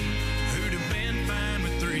like me, who'd have been fine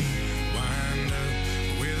with 3, wind up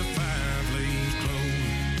with a 5-leaf clover.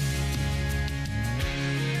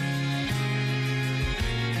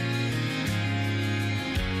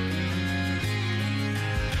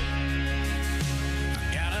 I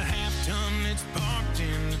got a half-ton that's parked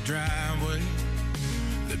in the driveway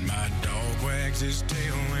that my dog wags his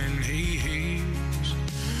tail when he hears.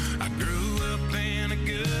 I grew up in a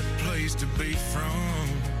good place to be from.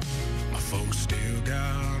 My folks still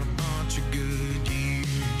got a bunch of good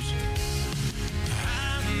years.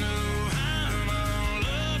 I know I'm a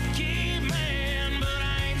lucky man, but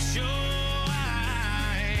I ain't sure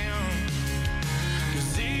I am,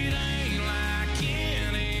 'cause it ain't like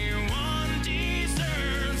anyone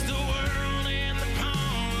deserves the world in the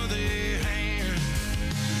palm of their hand.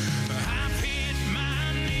 I've hit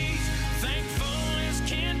my knees, thankful as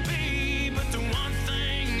can be, but the one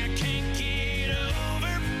thing I can't get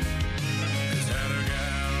over is how a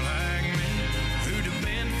guy like me, who'd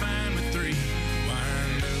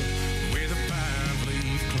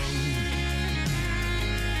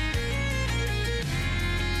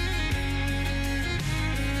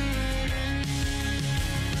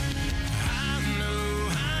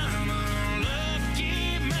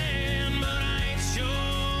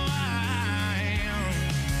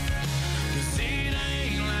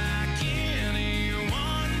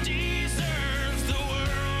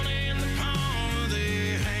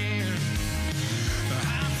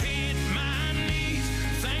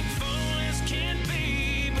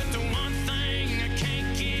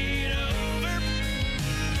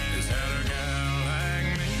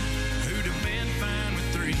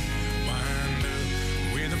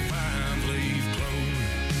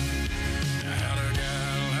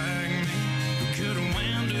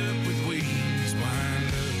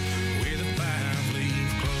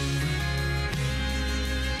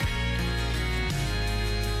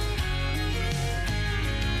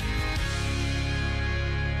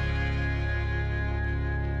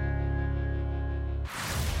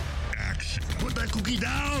looking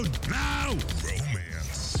down now.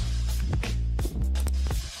 Romance.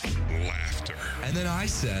 Laughter. And then I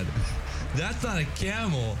said, that's not a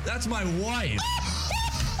camel. That's my wife.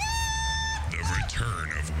 The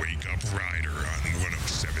return of Wake Up Rider on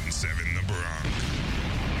 107.7 The Bronx.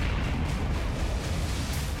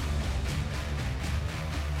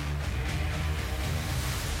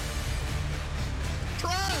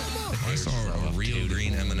 I saw a real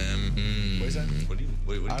green M&M. What is that? What do you?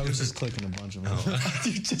 Wait, what I do you was just clicking a bunch of them.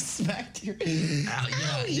 You just smacked your.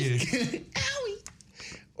 Owie. Owie.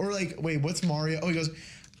 Or like, wait, what's Mario? Oh, he goes.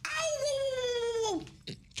 Ow.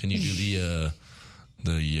 Can you do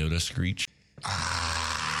the Yoda screech?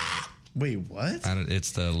 Wait, what?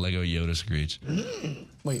 It's the Lego Yoda screech.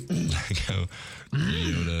 Wait. Lego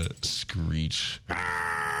Yoda screech.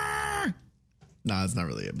 Nah, that's not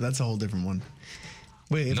really it. That's a whole different one.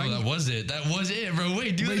 Wait, no, that was it. That was it, bro.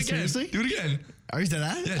 Wait, do it again. Seriously? Do it again. Are you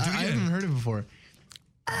that? Yeah, do it again. I haven't heard it before.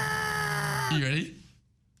 You ready?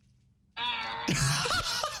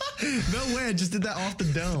 No way! I just did that off the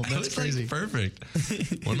dome. That's crazy. Like, perfect.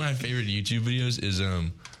 One of my favorite YouTube videos is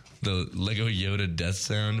the Lego Yoda death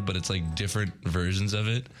sound, but it's like different versions of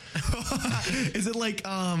it. Is it like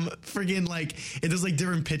friggin' like it does like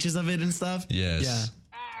different pitches of it and stuff? Yes. Yeah.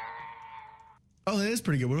 Oh, that is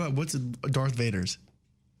pretty good. What about what's Darth Vader's?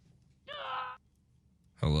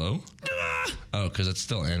 Hello? Oh, because it's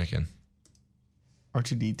still Anakin.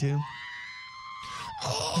 R2D2.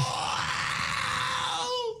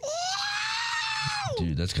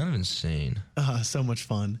 Dude, that's kind of insane. So much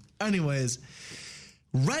fun. Anyways,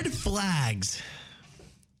 red flags.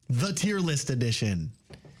 The tier list edition.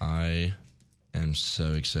 I am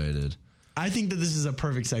so excited. I think that this is a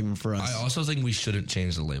perfect segment for us. I also think we shouldn't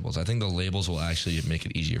change the labels. I think the labels will actually make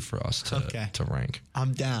it easier for us to rank.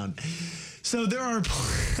 I'm down. So there are,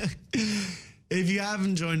 if you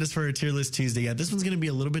haven't joined us for a Tier List Tuesday yet, this one's going to be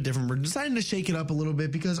a little bit different. We're deciding to shake it up a little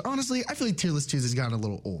bit because honestly, I feel like Tier List Tuesday's gotten a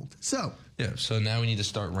little old. So yeah, so now we need to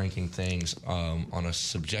start ranking things on a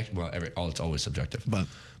subject. Well, it's always subjective, but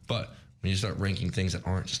we need to start ranking things that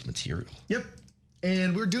aren't just material. Yep,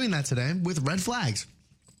 and we're doing that today with red flags.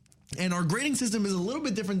 And our grading system is a little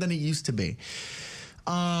bit different than it used to be.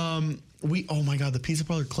 Oh my God, the Pizza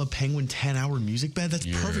Parlor Club Penguin 10-hour music bed. That's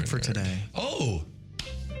perfect for today. Oh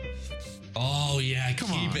yeah,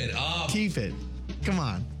 keep it up. Keep it. Come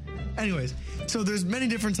on. Anyways, so there's many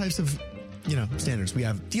different types of, standards. We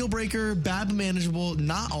have deal breaker, bad but manageable,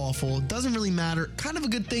 not awful, doesn't really matter, kind of a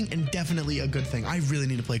good thing, and definitely a good thing. I really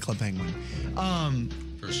need to play Club Penguin.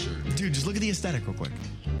 For sure. Dude, just look at the aesthetic real quick.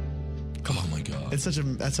 Oh my God.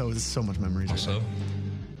 It's so much memories. Also,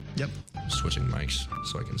 yep. Switching mics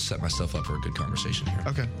so I can set myself up for a good conversation here.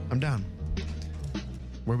 Okay, I'm down.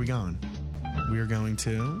 Where are we going? We are going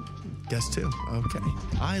to guest 2. Okay.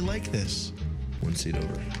 I like this. One seat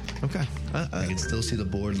over. Okay. I can still see the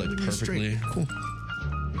board like perfectly. Cool.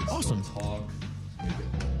 Awesome.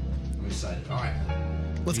 I'm excited. All right.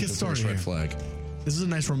 Let's get started here. Red flag. This is a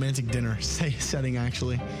nice romantic dinner setting,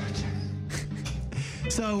 actually.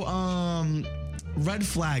 So, red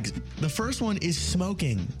flags. The first one is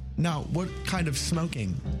smoking. Now, what kind of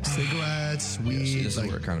smoking? Cigarettes, weed? Yeah, see, this is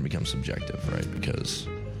where it kind of becomes subjective, right? Because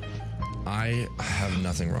I have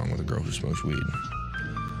nothing wrong with a girl who smokes weed.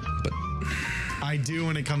 But I do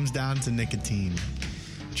when it comes down to nicotine.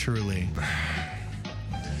 Truly.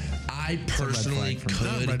 I personally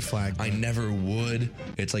could. Red flag. I never would.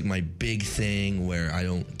 It's like my big thing where I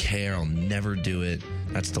don't care. I'll never do it.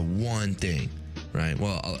 That's the one thing. Right.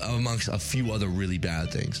 Well, amongst a few other really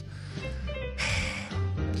bad things.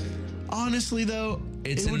 Honestly, though,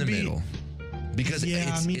 it's in the middle because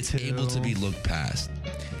it's able to be looked past.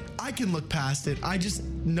 I can look past it. I just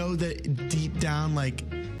know that deep down, like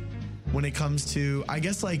when it comes to, when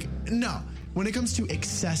it comes to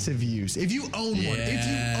excessive use. If you own one, if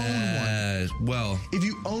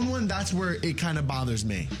you own one, that's where it kind of bothers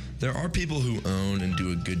me. There are people who own and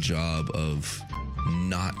do a good job of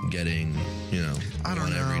not getting, I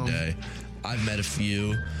don't know. Every day. I've met a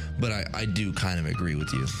few, but I do kind of agree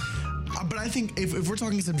with you. But I think if we're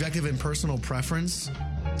talking subjective and personal preference,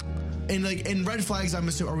 and in red flags, I'm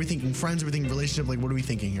assuming, are we thinking friends? Are we thinking relationship? Like, what are we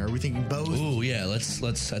thinking here? Are we thinking both? Ooh, yeah.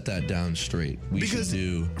 Let's set that down straight.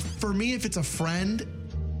 For me, if it's a friend,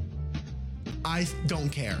 I don't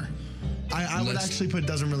care. I would actually put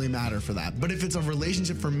doesn't really matter for that. But if it's a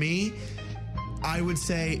relationship for me, I would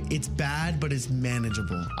say it's bad, but it's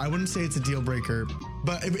manageable. I wouldn't say it's a deal breaker,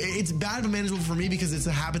 but it's bad but manageable for me because it's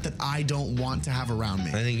a habit that I don't want to have around me.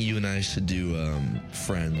 I think you and I should do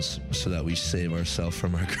friends so that we save ourselves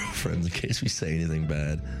from our girlfriends in case we say anything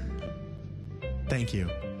bad. Thank you.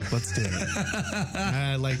 Let's do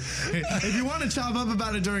it. Like, if you want to chop up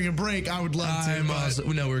about it during a break, I would love to.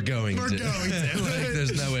 We're going to. Like,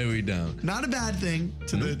 there's no way we don't. Not a bad thing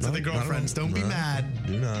to the girlfriends. Don't be mad.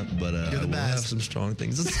 Do not. But You're the we'll have best. some strong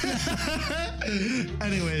things to say.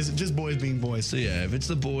 Anyways, just boys being boys. So yeah, if it's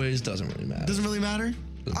the boys, doesn't really matter. Doesn't really matter.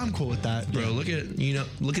 I'm cool with that, Bro, look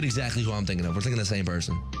at exactly who I'm thinking of. We're thinking of the same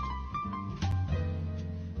person.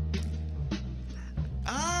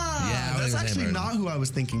 Yeah, that's actually not who I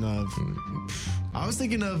was thinking of. I was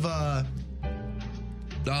thinking of. Oh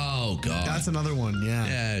God, that's another one. Yeah.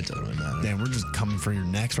 Yeah, it doesn't really matter. Damn, we're just coming for your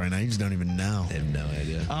necks right now. You just don't even know. I have no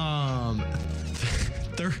idea.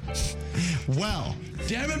 Well,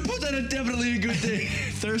 damn it, put that in definitely a good thing.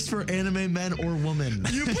 Thirst for anime men or women.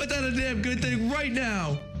 You put that in a damn good thing right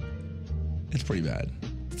now. It's pretty bad.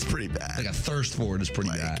 It's pretty bad. Like a thirst for it is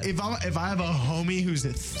pretty bad. If I have a homie who's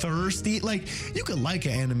thirsty, like you could like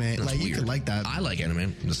an anime, That's like you weird. could like that. I like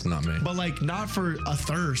anime. It's not me. But like not for a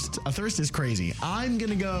thirst. A thirst is crazy. I'm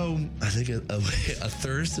gonna go. I think a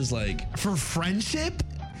thirst is like for friendship.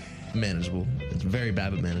 Manageable. It's very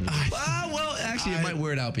bad, but manageable. Well, actually, it might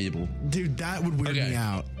weird out people. Dude, that would weird me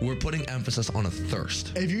out. We're putting emphasis on a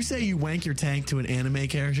thirst. If you say you wank your tank to an anime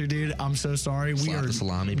character, dude, I'm so sorry. Slap the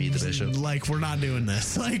salami, beat the bishop. Like, we're not doing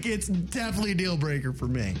this. Like, it's definitely a deal breaker for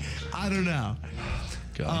me. I don't know.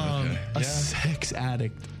 God, okay. A sex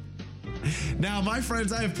addict. Now, my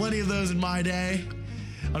friends, I have plenty of those in my day.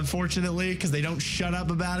 Unfortunately, because they don't shut up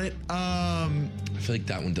about it. I feel like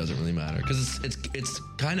that one doesn't really matter because it's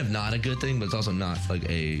kind of not a good thing, but it's also not like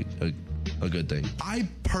a good thing. I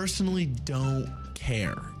personally don't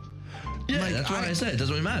care. Yeah, Like, that's why I said it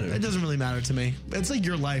doesn't really matter. It doesn't really matter to me. It's like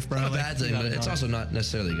your life, bro. It's not a Like, bad thing, but it's also not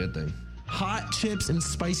necessarily a good thing. hot chips and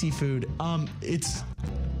spicy food.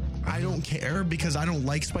 I don't care because I don't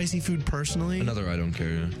like spicy food personally. Another I don't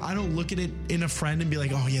care. I don't look at it in a friend and be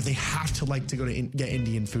like, oh yeah, they have to like to go to get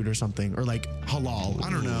Indian food or something, or like halal. I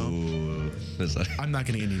don't know. I'm not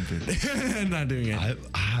getting Indian food. I'm not doing it.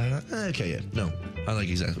 Okay, yeah, no, I like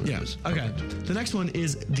exactly what it is. Okay. The next one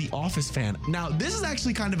is The Office fan. Now this is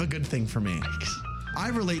actually kind of a good thing for me. I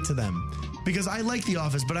relate to them because I like The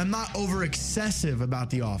Office, but I'm not over excessive about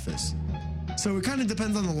The Office. So it kind of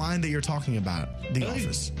depends on the line that you're talking about. The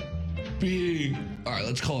Office. All right,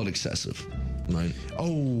 let's call it excessive. Right?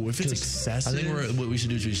 Oh, if it's excessive, I think what we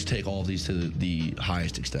should do is just take all of these to the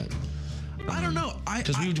highest extent. I don't know.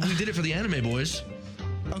 Because we did it for the anime boys.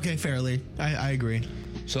 Okay, fairly. I agree.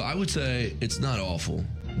 So I would say it's not awful,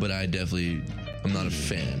 but I'm not a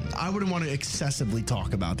fan. I wouldn't want to excessively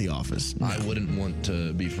talk about The Office. No. I wouldn't want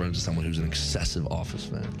to be friends with someone who's an excessive Office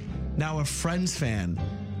fan. Now, a Friends fan.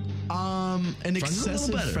 An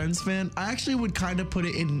excessive Friends fan. I actually would kind of put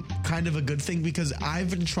it in kind of a good thing because I've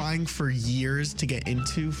been trying for years to get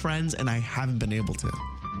into Friends and I haven't been able to.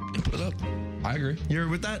 Put it up. I agree. You're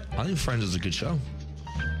with that? I think Friends is a good show.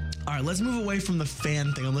 All right, let's move away from the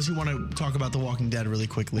fan thing unless you want to talk about The Walking Dead really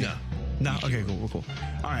quickly. No. No? Okay, cool. We're cool.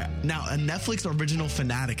 All right. Now, a Netflix original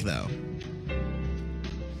fanatic, though.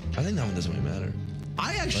 I think that one doesn't really matter.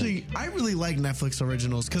 I really like Netflix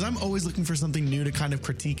originals because I'm always looking for something new to kind of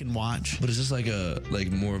critique and watch. But is this like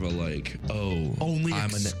more of a only I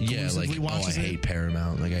hate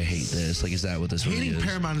Paramount, like I hate this, like is that what this really hating is?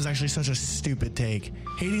 Paramount is actually such a stupid take.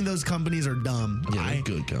 Hating those companies are dumb. Yeah, they're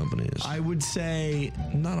good companies. I would say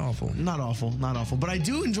not awful, but I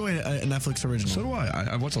do enjoy a Netflix original. So do I.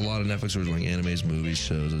 I watch a lot of Netflix original like animes, movies,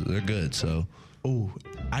 shows. They're good. So oh,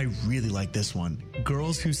 I really like this one.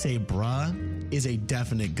 Girls Who Say Bruh is a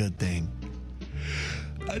definite good thing.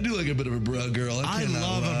 I do like a bit of a bruh girl. I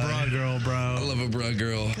love a bruh girl, bro. I love a bruh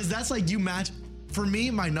girl. Because that's like you match. For me,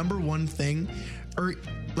 my number one thing, or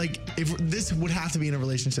like if this would have to be in a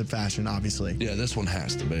relationship fashion, obviously. Yeah, this one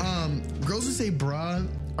has to be. Girls Who Say Bruh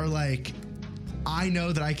are like, I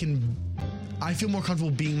know that I feel more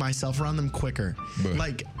comfortable being myself around them quicker. Bruh.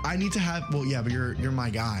 Like I need to have. Well, yeah, but you're my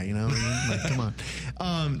guy. You know what I mean? Like, come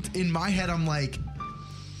on. In my head, I'm like,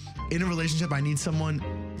 in a relationship, I need someone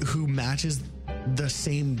who matches the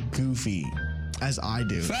same goofy as I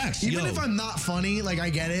do. Facts. Even if I'm not funny, like I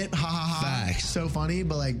get it. Ha ha ha. Facts. So funny,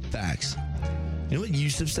 but like facts. You know what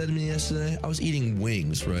Yusuf said to me yesterday? I was eating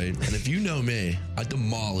wings, right? And if you know me, I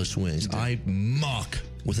demolish wings. I muck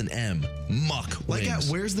with an M. Muck like wings.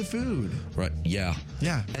 Where's the food? Right. Yeah.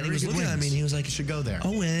 Yeah. And he was looking at me and he was like, you should go there.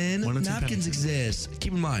 Owen, napkins exist.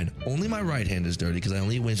 Keep in mind, only my right hand is dirty because I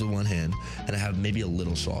only eat wings with one hand and I have maybe a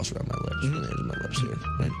little sauce around my lips. Mm-hmm. My lips here,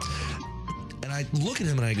 right? And I look at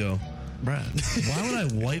him and I go, Brad, why would I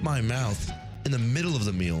wipe my mouth in the middle of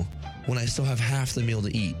the meal when I still have half the meal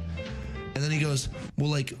to eat? And then he goes, well,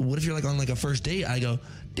 like, what if you're like on like a first date? I go,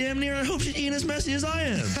 damn near, I hope she's eating as messy as I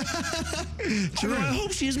am. True. I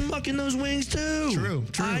hope she's mucking those wings too. True.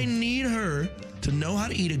 I need her to know how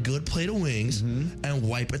to eat a good plate of wings and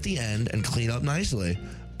wipe at the end and clean up nicely.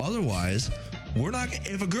 Otherwise, we're not.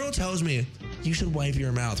 If a girl tells me you should wipe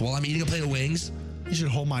your mouth while I'm eating a plate of wings, you should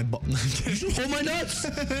hold my you should hold my nuts.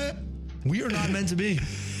 We are not meant to be.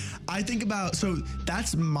 I think about, so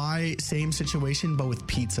that's my same situation, but with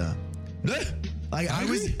pizza. Like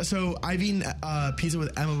I've eaten pizza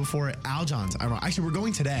with Emma before at Al John's. Actually, we're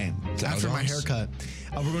going today after my haircut.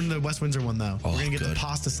 We're going to the West Windsor one though. We're gonna get the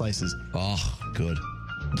pasta slices. Oh, good.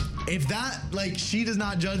 If that, like, she does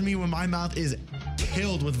not judge me when my mouth is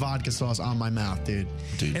killed with vodka sauce on my mouth, dude.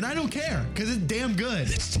 And I don't care because it's damn good.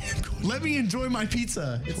 It's damn good. Let me enjoy my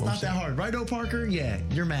pizza. It's not that hard, right, O Parker? Yeah,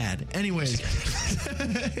 you're mad. Anyways,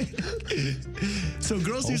 so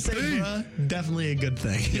girls who say bruh, definitely a good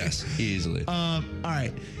thing. Yes, easily. All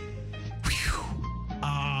right.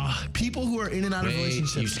 People who are in and out of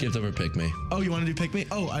relationships. You skipped over pick me. Oh, you want to do pick me?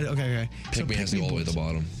 Oh, okay. Pick me has to go all the way to the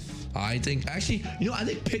bottom. I think, actually, I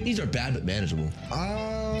think pick me's are bad but manageable.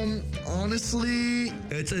 Honestly,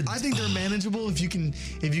 I think they're manageable if you can.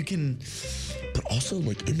 But also,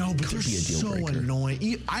 like, no, but could they're be a deal so breaker.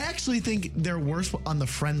 annoying. I actually think they're worse on the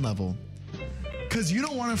friend level. Because you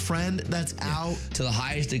don't want a friend that's out to the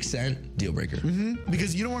highest extent, deal breaker.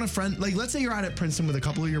 Because you don't want a friend, like, let's say you're out at Princeton with a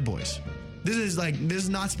couple of your boys. This is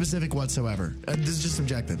not specific whatsoever. This is just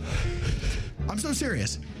subjective. I'm so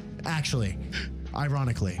serious, actually,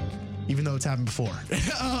 ironically, even though it's happened before.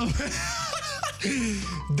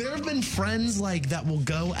 There have been friends like that will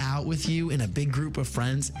go out with you in a big group of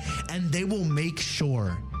friends, and they will make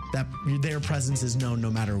sure that their presence is known no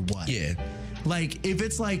matter what. Yeah. Like, if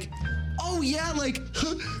it's like, oh yeah, like,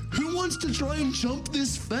 who wants to try and jump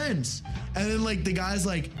this fence? And then, like, the guy's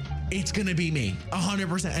like, it's gonna be me,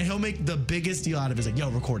 100%. And he'll make the biggest deal out of it. He's like, yo,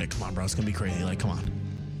 record it. Come on, bro. It's gonna be crazy. Like, come on.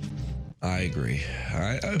 I agree.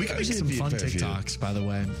 We can make some fun TikToks, by the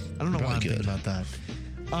way. I don't know why I'm thinking about that.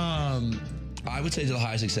 I would say to the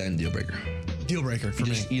highest extent, deal breaker. Deal breaker for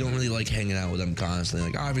me. You don't really like hanging out with them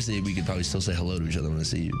constantly. Like, obviously, we could probably still say hello to each other when I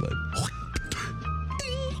see you, but.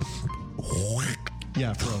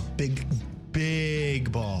 Yeah, for a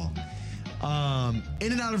big ball.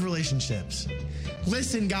 In and out of relationships.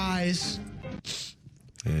 Listen, guys.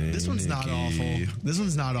 This one's not awful. This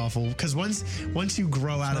one's not awful because once you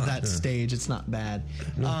grow out of that stage, it's not bad.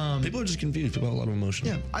 No, people are just confused. People have a lot of emotion.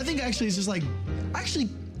 Yeah, I think actually it's just like, I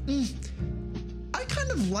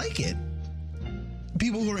kind of like it.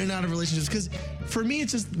 People who are in and out of relationships, because for me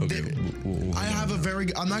it's just I have a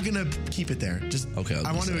very. I'm not gonna keep it there. Just okay.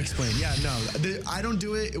 I want to explain. Yeah, no, I don't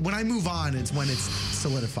do it. When I move on, it's when it's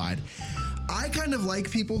solidified. I kind of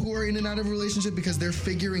like people who are in and out of a relationship because they're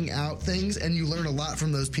figuring out things, and you learn a lot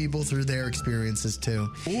from those people through their experiences too.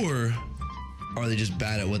 Or are they just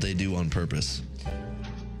bad at what they do on purpose?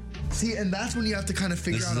 See, and that's when you have to kind of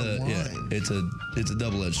figure out a line. Yeah, it's a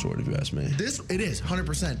double-edged sword, if you ask me. It is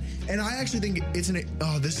 100%, and I actually think it's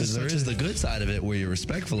because there is the good side of it where you're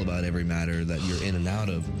respectful about every matter that you're in and out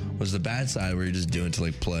of. Was the bad side where you're just doing it to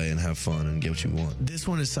like play and have fun and get what you want. This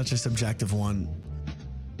one is such a subjective one.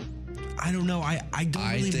 I don't know. I don't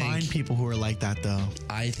really mind people who are like that, though.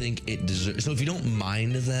 I think it deserves. So if you don't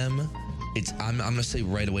mind them, I'm gonna say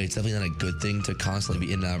right away, it's definitely not a good thing to constantly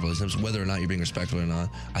be in and out of relationships, whether or not you're being respectful or not.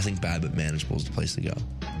 I think bad but manageable is the place to go.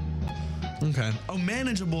 Okay. Oh,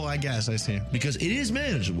 manageable, I guess. I see. Because it is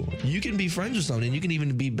manageable. You can be friends with somebody, and you can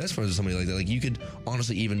even be best friends with somebody like that. Like, you could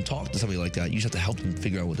honestly even talk to somebody like that. You just have to help them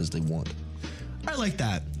figure out what it is they want. I like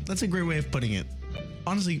that. That's a great way of putting it.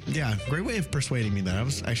 Honestly, yeah, great way of persuading me there. That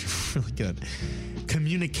was actually really good.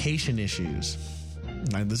 Communication issues.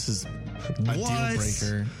 This is a deal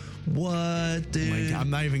breaker. What, dude? I'm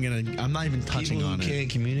not even touching on it. People can't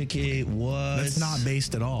communicate. What? That's not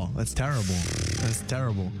based at all. That's terrible. That's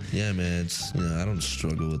terrible. Yeah, man. It's, I don't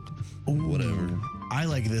struggle with whatever. I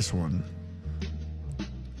like this one.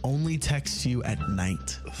 Only text you at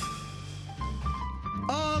night.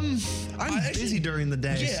 I'm busy during the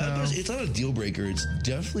day. Yeah, so. It's not a deal breaker. It's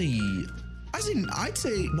definitely. I'd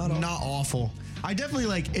say not awful. I definitely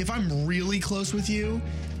like if I'm really close with you.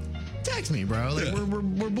 Text me, bro. Like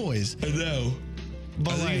we're boys. I know.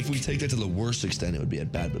 But I think if we take that to the worst extent, it would be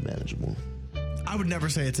at bad but manageable. I would never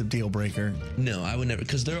say it's a deal breaker. No, I would never,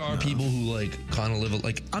 because there are people who like kind of live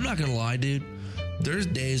like. I'm not gonna lie, dude. there's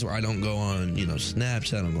days where I don't go on,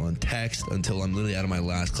 Snapchat, I don't go on text until I'm literally out of my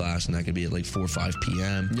last class, and that could be at like 4 or 5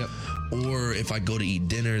 p.m. Yep. Or if I go to eat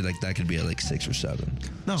dinner, like that could be at like 6 or 7.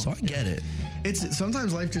 No. So I get it. It's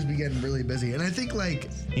sometimes life just be getting really busy, and I think like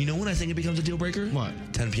You know when I think it becomes a deal breaker? What?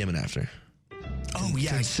 10 p.m. and after. Oh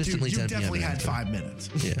yeah, Consistently dude, 10 you p.m. definitely and had after. 5 minutes.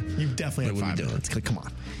 Yeah. You definitely had What are we 5 doing? minutes. Come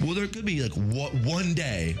on. Well, there could be like one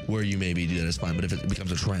day where you maybe do that, it's fine. But if it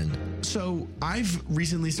becomes a trend, So I've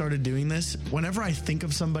recently started doing this. Whenever I think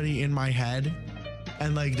of somebody in my head,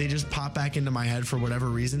 and like they just pop back into my head for whatever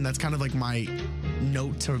reason, that's kind of like my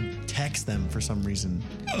note to text them for some reason.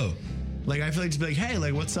 Oh. Like I feel like just be like, hey,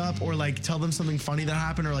 like what's up? Or like tell them something funny that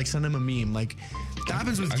happened, or like send them a meme. Like that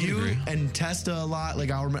happens with I can you agree. and Testa a lot.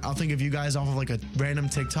 Like I'll think of you guys off of like a random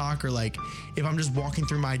TikTok, or like if I'm just walking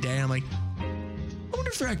through my day, I'm like, I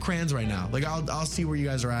wonder if they're at Crayons right now. Like I'll see where you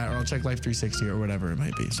guys are at, or I'll check Life 360 or whatever it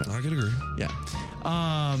might be. So I could agree. yeah.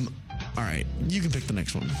 All right, you can pick the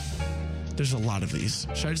next one. There's a lot of these.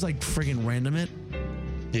 Should I just like friggin' random it?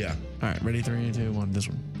 Yeah. All right, ready? 3, 2, 1. This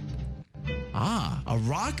one. A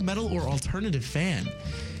rock, metal, or alternative fan.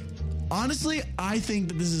 Honestly, I think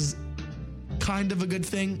that this is kind of a good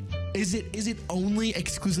thing. Is it only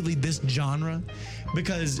exclusively this genre?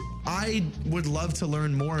 Because I would love to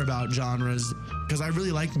learn more about genres because I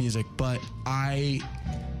really like music, but I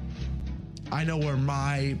know where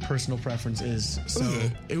my personal preference is. So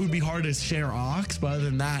it would be hard to share aux, but other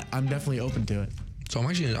than that, I'm definitely open to it. So I'm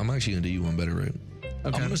actually gonna do you one better route.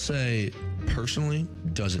 Okay. I'm gonna say personally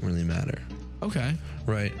doesn't really matter. Okay.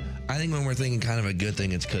 Right. I think when we're thinking kind of a good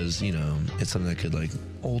thing, it's because, it's something that could like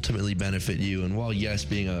ultimately benefit you. And while yes,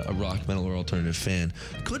 being a rock, metal, or alternative fan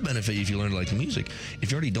could benefit you if you learn to like the music,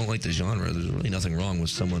 if you already don't like the genre, there's really nothing wrong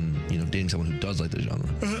with someone, dating someone who does like the genre.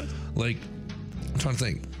 Like, I'm trying to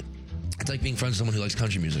think. It's like being friends with someone who likes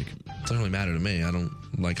country music. It doesn't really matter to me. I don't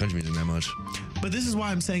like country music that much. But this is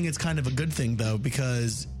why I'm saying it's kind of a good thing, though,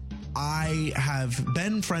 because I have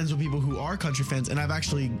been friends with people who are country fans, and I've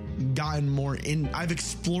actually gotten more I've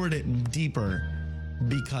explored it deeper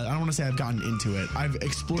because I don't want to say I've gotten into it. I've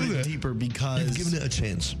explored it deeper because You've given it a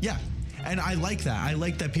chance. Yeah. And I like that. I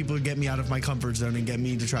like that people get me out of my comfort zone and get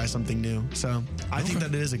me to try something new. So I think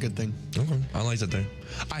that it is a good thing. Okay. I like that thing.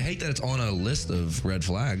 I hate that it's on a list of red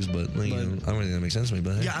flags, but I don't think that makes sense to me.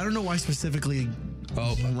 But hey. Yeah, I don't know why specifically.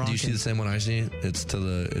 Oh, do you see the same one I see? It's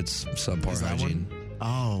subpar hygiene.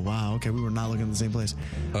 Oh wow. Okay, we were not looking at the same place.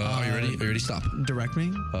 Are you ready? Are you ready? Stop. Direct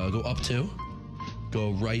me. Go up 2.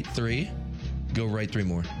 Go right 3. Go right 3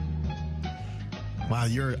 more. Wow,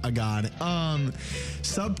 you're a god.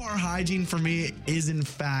 Subpar hygiene for me is in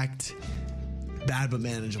fact bad but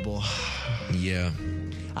manageable. Yeah.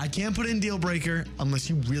 I can't put in deal breaker unless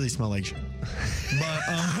you really smell like shit. But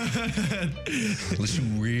unless you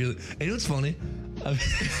really. And you know what's funny?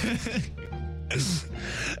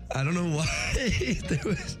 I don't know why there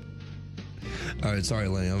was. All right, sorry,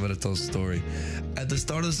 Lenny. I'm about to tell a story. At the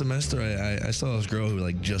start of the semester, I saw this girl who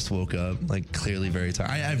like just woke up, like clearly very tired.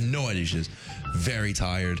 I have no idea she's very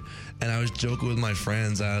tired, and I was joking with my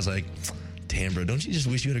friends. I was like, "Damn, bro, don't you just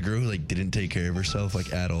wish you had a girl who like didn't take care of herself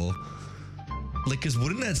like at all? Like, cause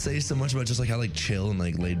wouldn't that say so much about just like how like chill and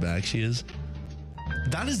like laid back she is?"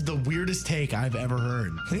 That is the weirdest take I've ever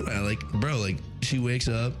heard. Think about it, like, bro, like she wakes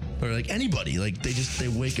up, or like anybody, like they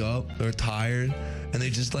wake up, they're tired, and they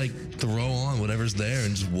just like throw on whatever's there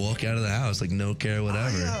and just walk out of the house, like no care, whatever.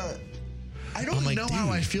 I don't know how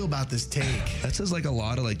I feel about this take. That says like a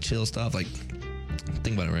lot of like chill stuff. Like,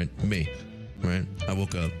 think about it, right? Me, right? I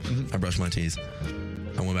woke up, I brushed my teeth,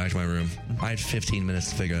 I went back to my room. I had 15 minutes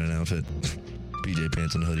to figure out an outfit. PJ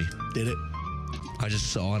pants and a hoodie. Did it? I just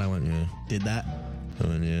saw it. I went, yeah. Did that? I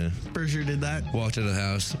went, yeah. For sure did that. Walked out of the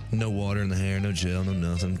house, no water in the hair, no gel, no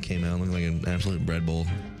nothing. Came out looking like an absolute bread bowl.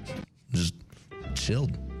 Just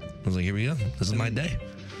chilled. I was like, here we go. This is my day.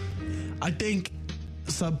 I think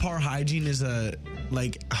subpar hygiene is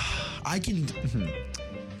I can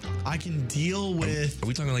deal with. Are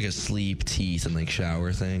we talking like a sleep, teeth, and like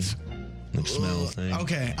shower thing? Like smell thing?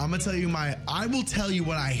 Okay, I'm gonna tell you I will tell you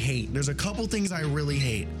what I hate. There's a couple things I really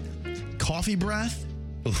hate. Coffee breath.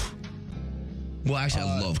 Oof. Well, actually,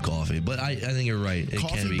 I love coffee, but I think you're right. It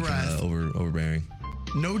can be kind of overbearing.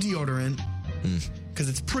 No deodorant, because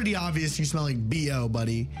it's pretty obvious you smell like BO,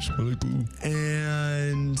 buddy. Smell like poo.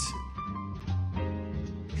 And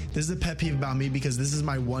this is a pet peeve about me because this is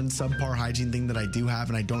my one subpar hygiene thing that I do have,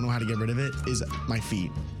 and I don't know how to get rid of it, is my feet.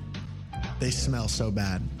 They smell so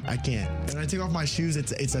bad. I can't. And when I take off my shoes,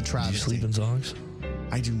 it's a travesty. Do you sleep in socks?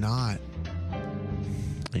 I do not.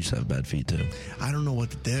 I used to have bad feet too. I don't know what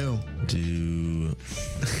to do.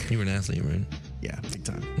 You were an athlete, right? Yeah, big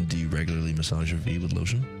time. Do you regularly massage your feet with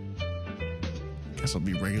lotion? Guess I'll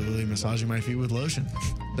be regularly massaging my feet with lotion.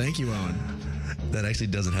 Thank you, Owen. That actually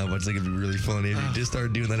doesn't help. I just think it'd be really funny if you just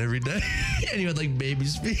started doing that every day and you had like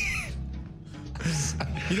baby's feet.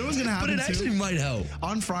 You know what's gonna happen? But it actually might help.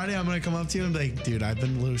 On Friday, I'm gonna come up to you and be like, "Dude, I've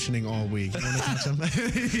been lotioning all week. You want to touch them?"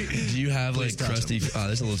 Do you have Please like touch crusty? Oh,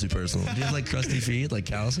 that's a little too personal. Do you have like crusty feet, like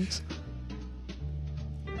calluses?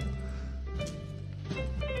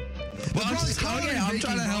 Well, I'm trying to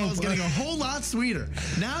help. It's getting a whole lot sweeter.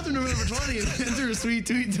 Now through November 20th, enter a sweet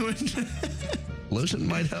tweet to it. Lotion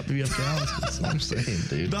might help if you have calluses. That's what I'm saying,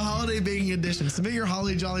 dude. The holiday baking edition. Submit your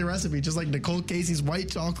Holly Jolly recipe, just like Nicole Casey's white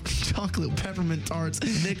chocolate peppermint tarts.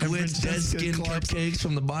 Nick Witt's dead skin cupcakes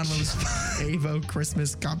from the bottom of his Avo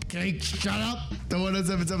Christmas cupcake. Shut up. The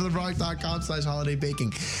 1077thebronx.com/holiday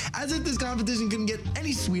baking. As if this competition couldn't get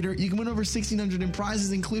any sweeter, you can win over 1,600 in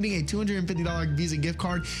prizes, including a $250 Visa gift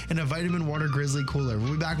card and a Vitamin Water Grizzly cooler.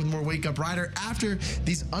 We'll be back with more Wake Up Rider after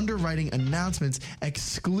these underwriting announcements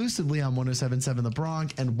exclusively on 1077 The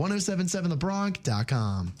Bronx and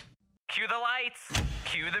 1077thebronx.com. Cue the lights.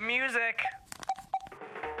 Cue the music.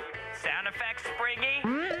 Sound effects springy.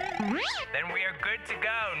 Then we are good to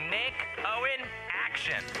go. Nick, Owen,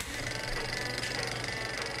 action.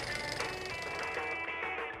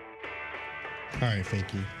 All right,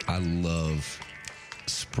 Fakey. I love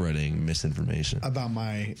spreading misinformation About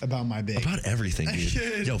my bit. about everything,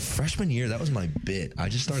 dude. Yo, freshman year, that was my bit. I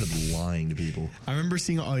just started lying to people. I remember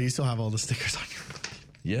seeing, you still have all the stickers on your.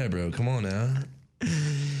 Yeah, bro, come on now.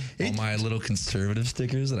 All my little conservative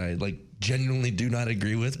stickers that I like genuinely do not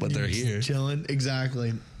agree with, but they're here. Chilling.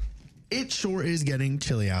 Exactly. It sure is getting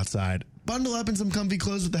chilly outside. Bundle up in some comfy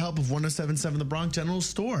clothes with the help of 1077 The Bronx General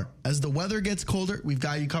Store. As the weather gets colder, we've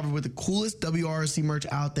got you covered with the coolest WRC merch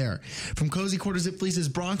out there. From cozy quarter zip fleeces,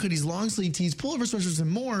 Bronx hoodies, long sleeve tees, pullover sweatshirts,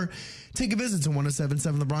 and more. Take a visit to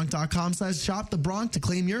 1077thebronx.com/shop the Bronx to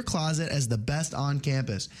claim your closet as the best on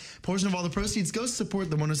campus. Portion of all the proceeds goes to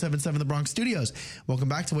support the 1077 The Bronx studios. Welcome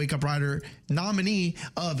back to Wake Up Rider, nominee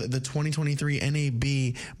of the 2023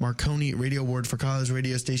 NAB Marconi Radio Award for College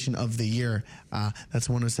Radio Station of the Year. That's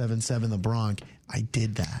 1077 The Bronx. I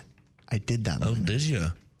did that. Oh, did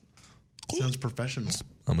you? Sounds professional.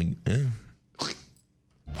 I mean, yeah.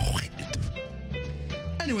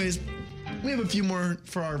 Anyways, we have a few more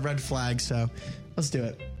for our red flags, so let's do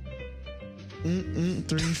it.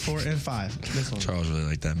 3, 4, and 5. This one. Charles really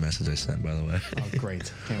liked that message I sent, by the way. Oh,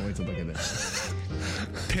 great. Can't wait to look at it.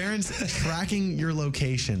 Parents tracking your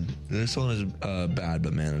location. This one is bad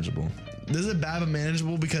but manageable. This is bad but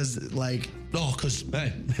manageable because, like... Oh, because, hey,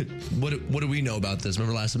 what do we know about this?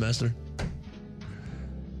 Remember last semester?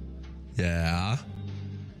 Yeah.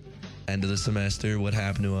 End of the semester, what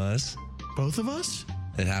happened to us? Both of us?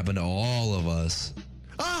 It happened to all of us.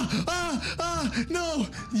 No!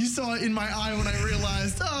 You saw it in my eye when I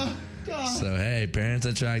realized. God. So, hey, parents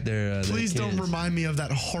that track their Please don't kids. remind me of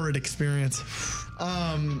that horrid experience.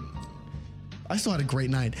 I still had a great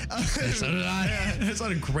night. So did I. I still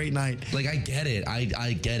had a great night. Like, I get it. I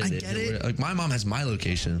get it. I get it. Like, my mom has my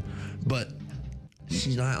location, but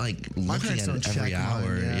she's not, like, My looking parents at it don't every check hour.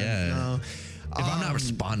 mine, Yeah. No. If I'm not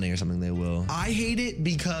responding or something, they will. I hate it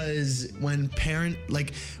because when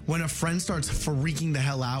when a friend starts freaking the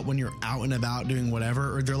hell out when you're out and about doing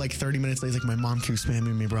whatever, or they're like 30 minutes late, like, my mom keeps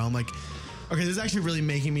spamming me, bro. I'm like, okay, this is actually really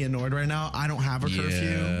making me annoyed right now. I don't have a curfew.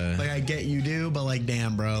 Yeah. Like, I get you do, but like,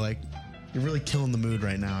 damn, bro, like, you're really killing the mood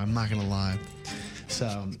right now. I'm not gonna lie.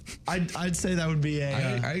 So I'd say that would be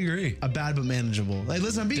I agree. a bad but manageable. Like,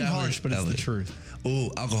 listen, I'm being Definitely, harsh, but it's the definitely. truth. Ooh,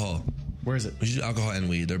 alcohol. Where is it? We should do alcohol and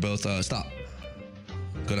weed. They're both, stop.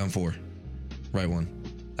 Go down 4. Right 1.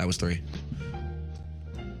 That was 3.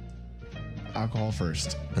 Alcohol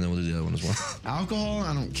first. And then we'll do the other one as well. Alcohol,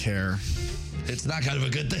 I don't care. It's not kind of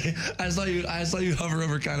a good thing. I saw you hover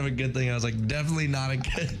over kind of a good thing. I was like, definitely not a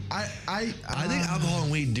good. I think alcohol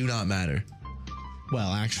and weed do not matter.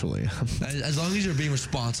 Well, actually, as long as you're being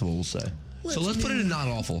responsible, we'll say. So let's put it in not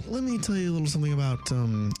awful. Let me tell you a little something about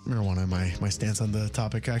marijuana. My stance on the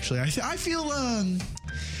topic. Actually, I feel.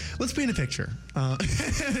 Let's paint a picture.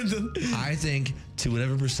 I think to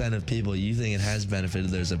whatever percent of people you think it has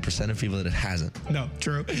benefited, there's a percent of people that it hasn't. No,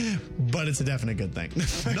 true, but it's a definite good thing.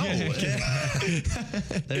 No,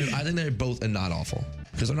 I think they're both not awful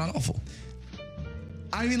because they're not awful.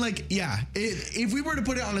 I mean, like, yeah. If we were to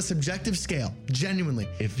put it on a subjective scale, genuinely,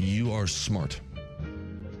 if you are smart.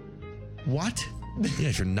 What? Yeah,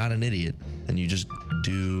 if you're not an idiot and you just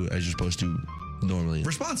do as you're supposed to normally.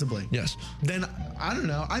 Responsibly. Yes. Then, I don't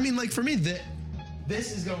know. I mean, like, for me,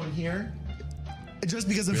 this is going here just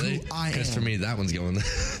because of who I am. Because for me, that one's going there.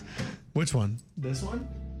 Which one? This one?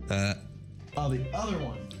 The other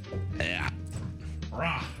one. Yeah.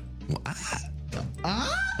 Rah.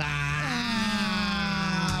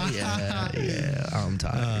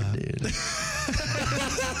 tired, dude.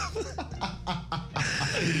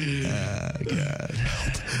 God.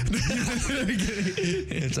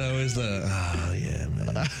 It's always the, oh, yeah,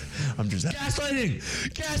 man. I'm just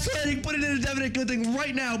Gaslighting. Put it in a definite good thing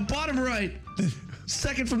right now. Bottom right.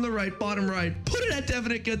 Second from the right. Bottom right. Put it at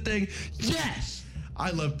definite good thing. Yes. I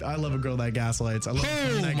love a girl that gaslights. I love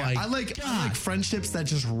that guy. I like friendships that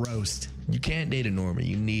just roast. You can't date a normie.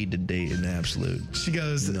 You need to date an absolute. She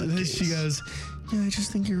goes, yeah, I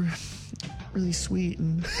just think you're really sweet,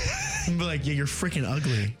 and I'm like, yeah, you're freaking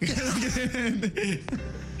ugly.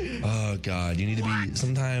 Oh God, you need to be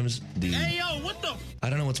sometimes the. Hey yo, what the? I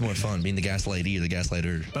don't know what's more fun, being the gaslightee or the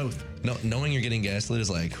gaslighter. Both. No, knowing you're getting gaslit is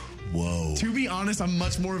like, whoa. To be honest, I'm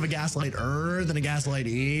much more of a gaslighter than a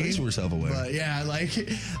gaslightee. Thanks for self-aware. But yeah,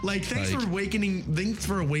 thanks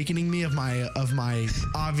for awakening me of my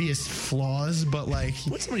obvious flaws. But like,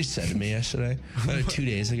 what somebody said to me yesterday, 2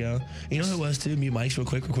 days ago. You know who it was too? Mute mics real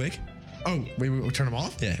quick. Oh, wait, we'll turn them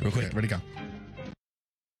off? Yeah, real quick. Okay, ready to go.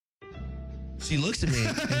 She looks at me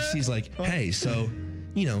and she's like, hey, so,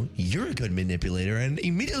 you're a good manipulator. And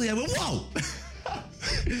immediately I went, whoa.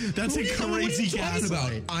 That's a crazy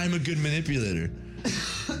gaslight. I'm a good manipulator.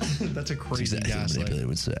 That's a crazy gaslight. What a manipulator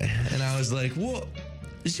would say. And I was like, well,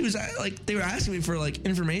 she was like, they were asking me for like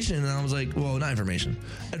information. And I was like, well, not information,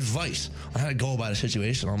 advice. I had to go about a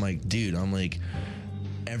situation. I'm like, dude,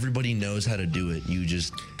 everybody knows how to do it. You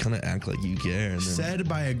just kind of act like you care. And then, said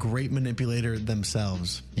by a great manipulator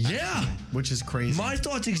themselves. Yeah. Which is crazy. My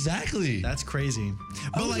thoughts exactly. That's crazy.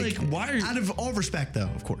 But like, why are you, out of all respect though,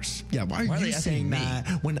 of course. Yeah, why are you saying that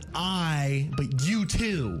when but you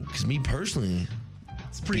too? Because me personally,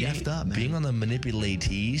 it's pretty effed up, man. Being on the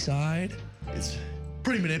manipulatee side, it's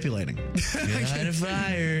pretty manipulating. Kind of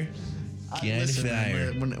fire. Listen,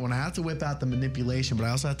 when I have to whip out the manipulation, but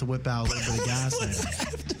I also have to whip out a little bit of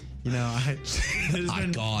gaslighting.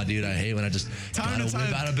 God, dude, I hate when I just gotta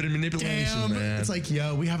whip out a bit of manipulation, man. It's like,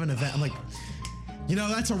 yo, we have an event. I'm like,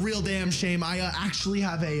 that's a real damn shame. I actually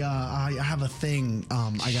have I have a thing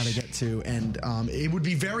I gotta get to, and it would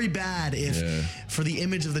be very bad if for the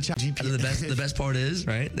image of the chat GPT. The best part is,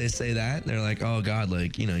 right? They say that they're like, oh God,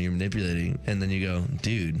 like you're manipulating, and then you go,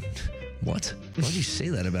 dude. What? Why'd you say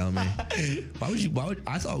that about me? Why would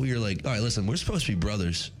I thought we were like, all right, listen, we're supposed to be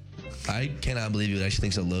brothers. I cannot believe you would actually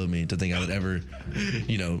think so low of me to think I would ever,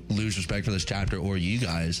 lose respect for this chapter or you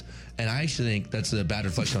guys. And I actually think that's a bad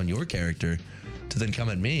reflection on your character to then come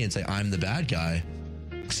at me and say I'm the bad guy.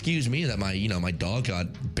 Excuse me that my dog got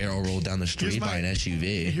barrel rolled down the street by an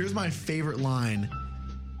SUV. Here's my favorite line.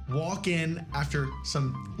 Walk in after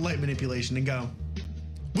some light manipulation and go,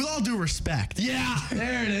 with all due respect. Yeah,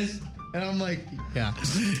 there it is. And I'm like, yeah,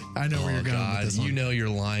 I know where you're going with this one. You're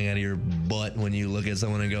lying out of your butt when you look at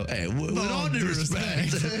someone and go, hey, with all due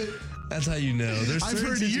respect. That's how you know. I've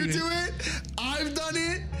heard you do it. I've done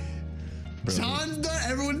it. Bro, John's done it.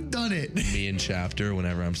 Everyone's done it. Me and Chapter,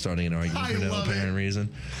 whenever I'm starting an argument for no apparent reason.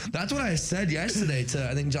 That's what I said yesterday to,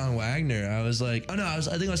 I think, John Wagner. I was like, I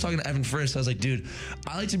think I was talking to Evan Frist. I was like, dude,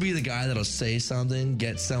 I like to be the guy that'll say something,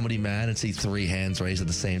 get somebody mad, and see 3 hands raised at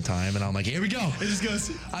the same time. And I'm like, here we go. It just goes.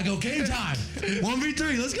 I go, game time.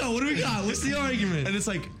 1v3. Let's go. What do we got? What's the argument? And it's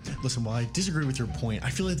like, listen, while I disagree with your point, I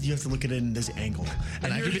feel like you have to look at it in this angle.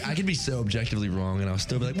 And I could be so objectively wrong, and I'll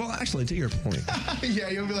still be like, well, actually, to your point. Yeah,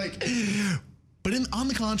 you'll be like, but on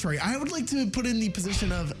the contrary, I would like to put in the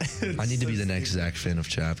position of. I need to be the next Zach Finn of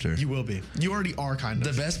Chapter. You will be. You already are, kind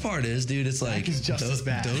of. The best part is, dude, it's like is just as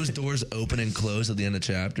bad. Those doors open and close at the end of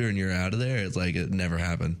Chapter, and you're out of there. It's like it never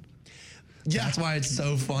happened. Yeah, that's why it's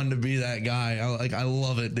so fun to be that guy. I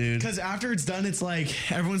love it, dude. Because after it's done, it's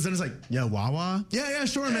like everyone's done. It's like, yo, Wawa. Yeah,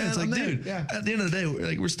 sure, man. It's like, dude. Yeah. At the end of the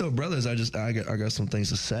day, we're still brothers. I got some things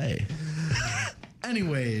to say.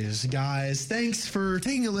 Anyways, guys, thanks for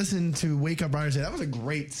taking a listen to Wake Up Riders. That was a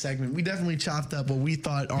great segment. We definitely chopped up what we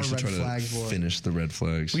thought our red flags were. Finish the red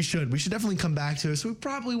flags. We should definitely come back to it. So we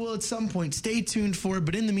probably will at some point. Stay tuned for it.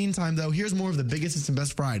 But in the meantime, though, here's more of the biggest and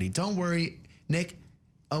best variety. Don't worry, Nick,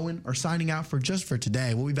 Owen are signing out for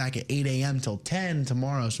today. We'll be back at 8 a.m. till 10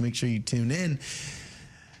 tomorrow. So make sure you tune in.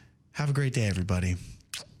 Have a great day, everybody.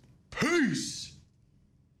 Peace.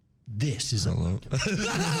 This is hello.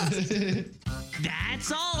 That's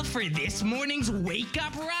all for this morning's Wake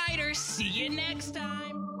Up Rider. See you next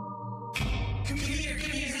time. Come here.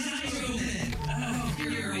 Oh,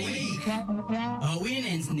 you're awake. Owen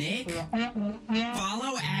and Nick.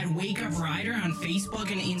 Follow at Wake Up Rider on Facebook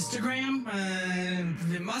and Instagram.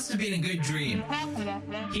 It must have been a good dream.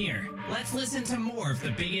 Here, let's listen to more of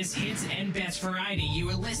the biggest hits and best variety you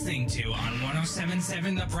were listening to on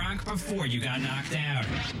 107.7 The Bronx before you got knocked out.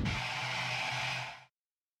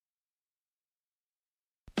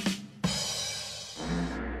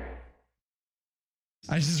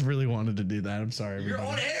 I just really wanted to do that. I'm sorry. Everybody.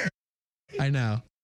 You're on air. I know.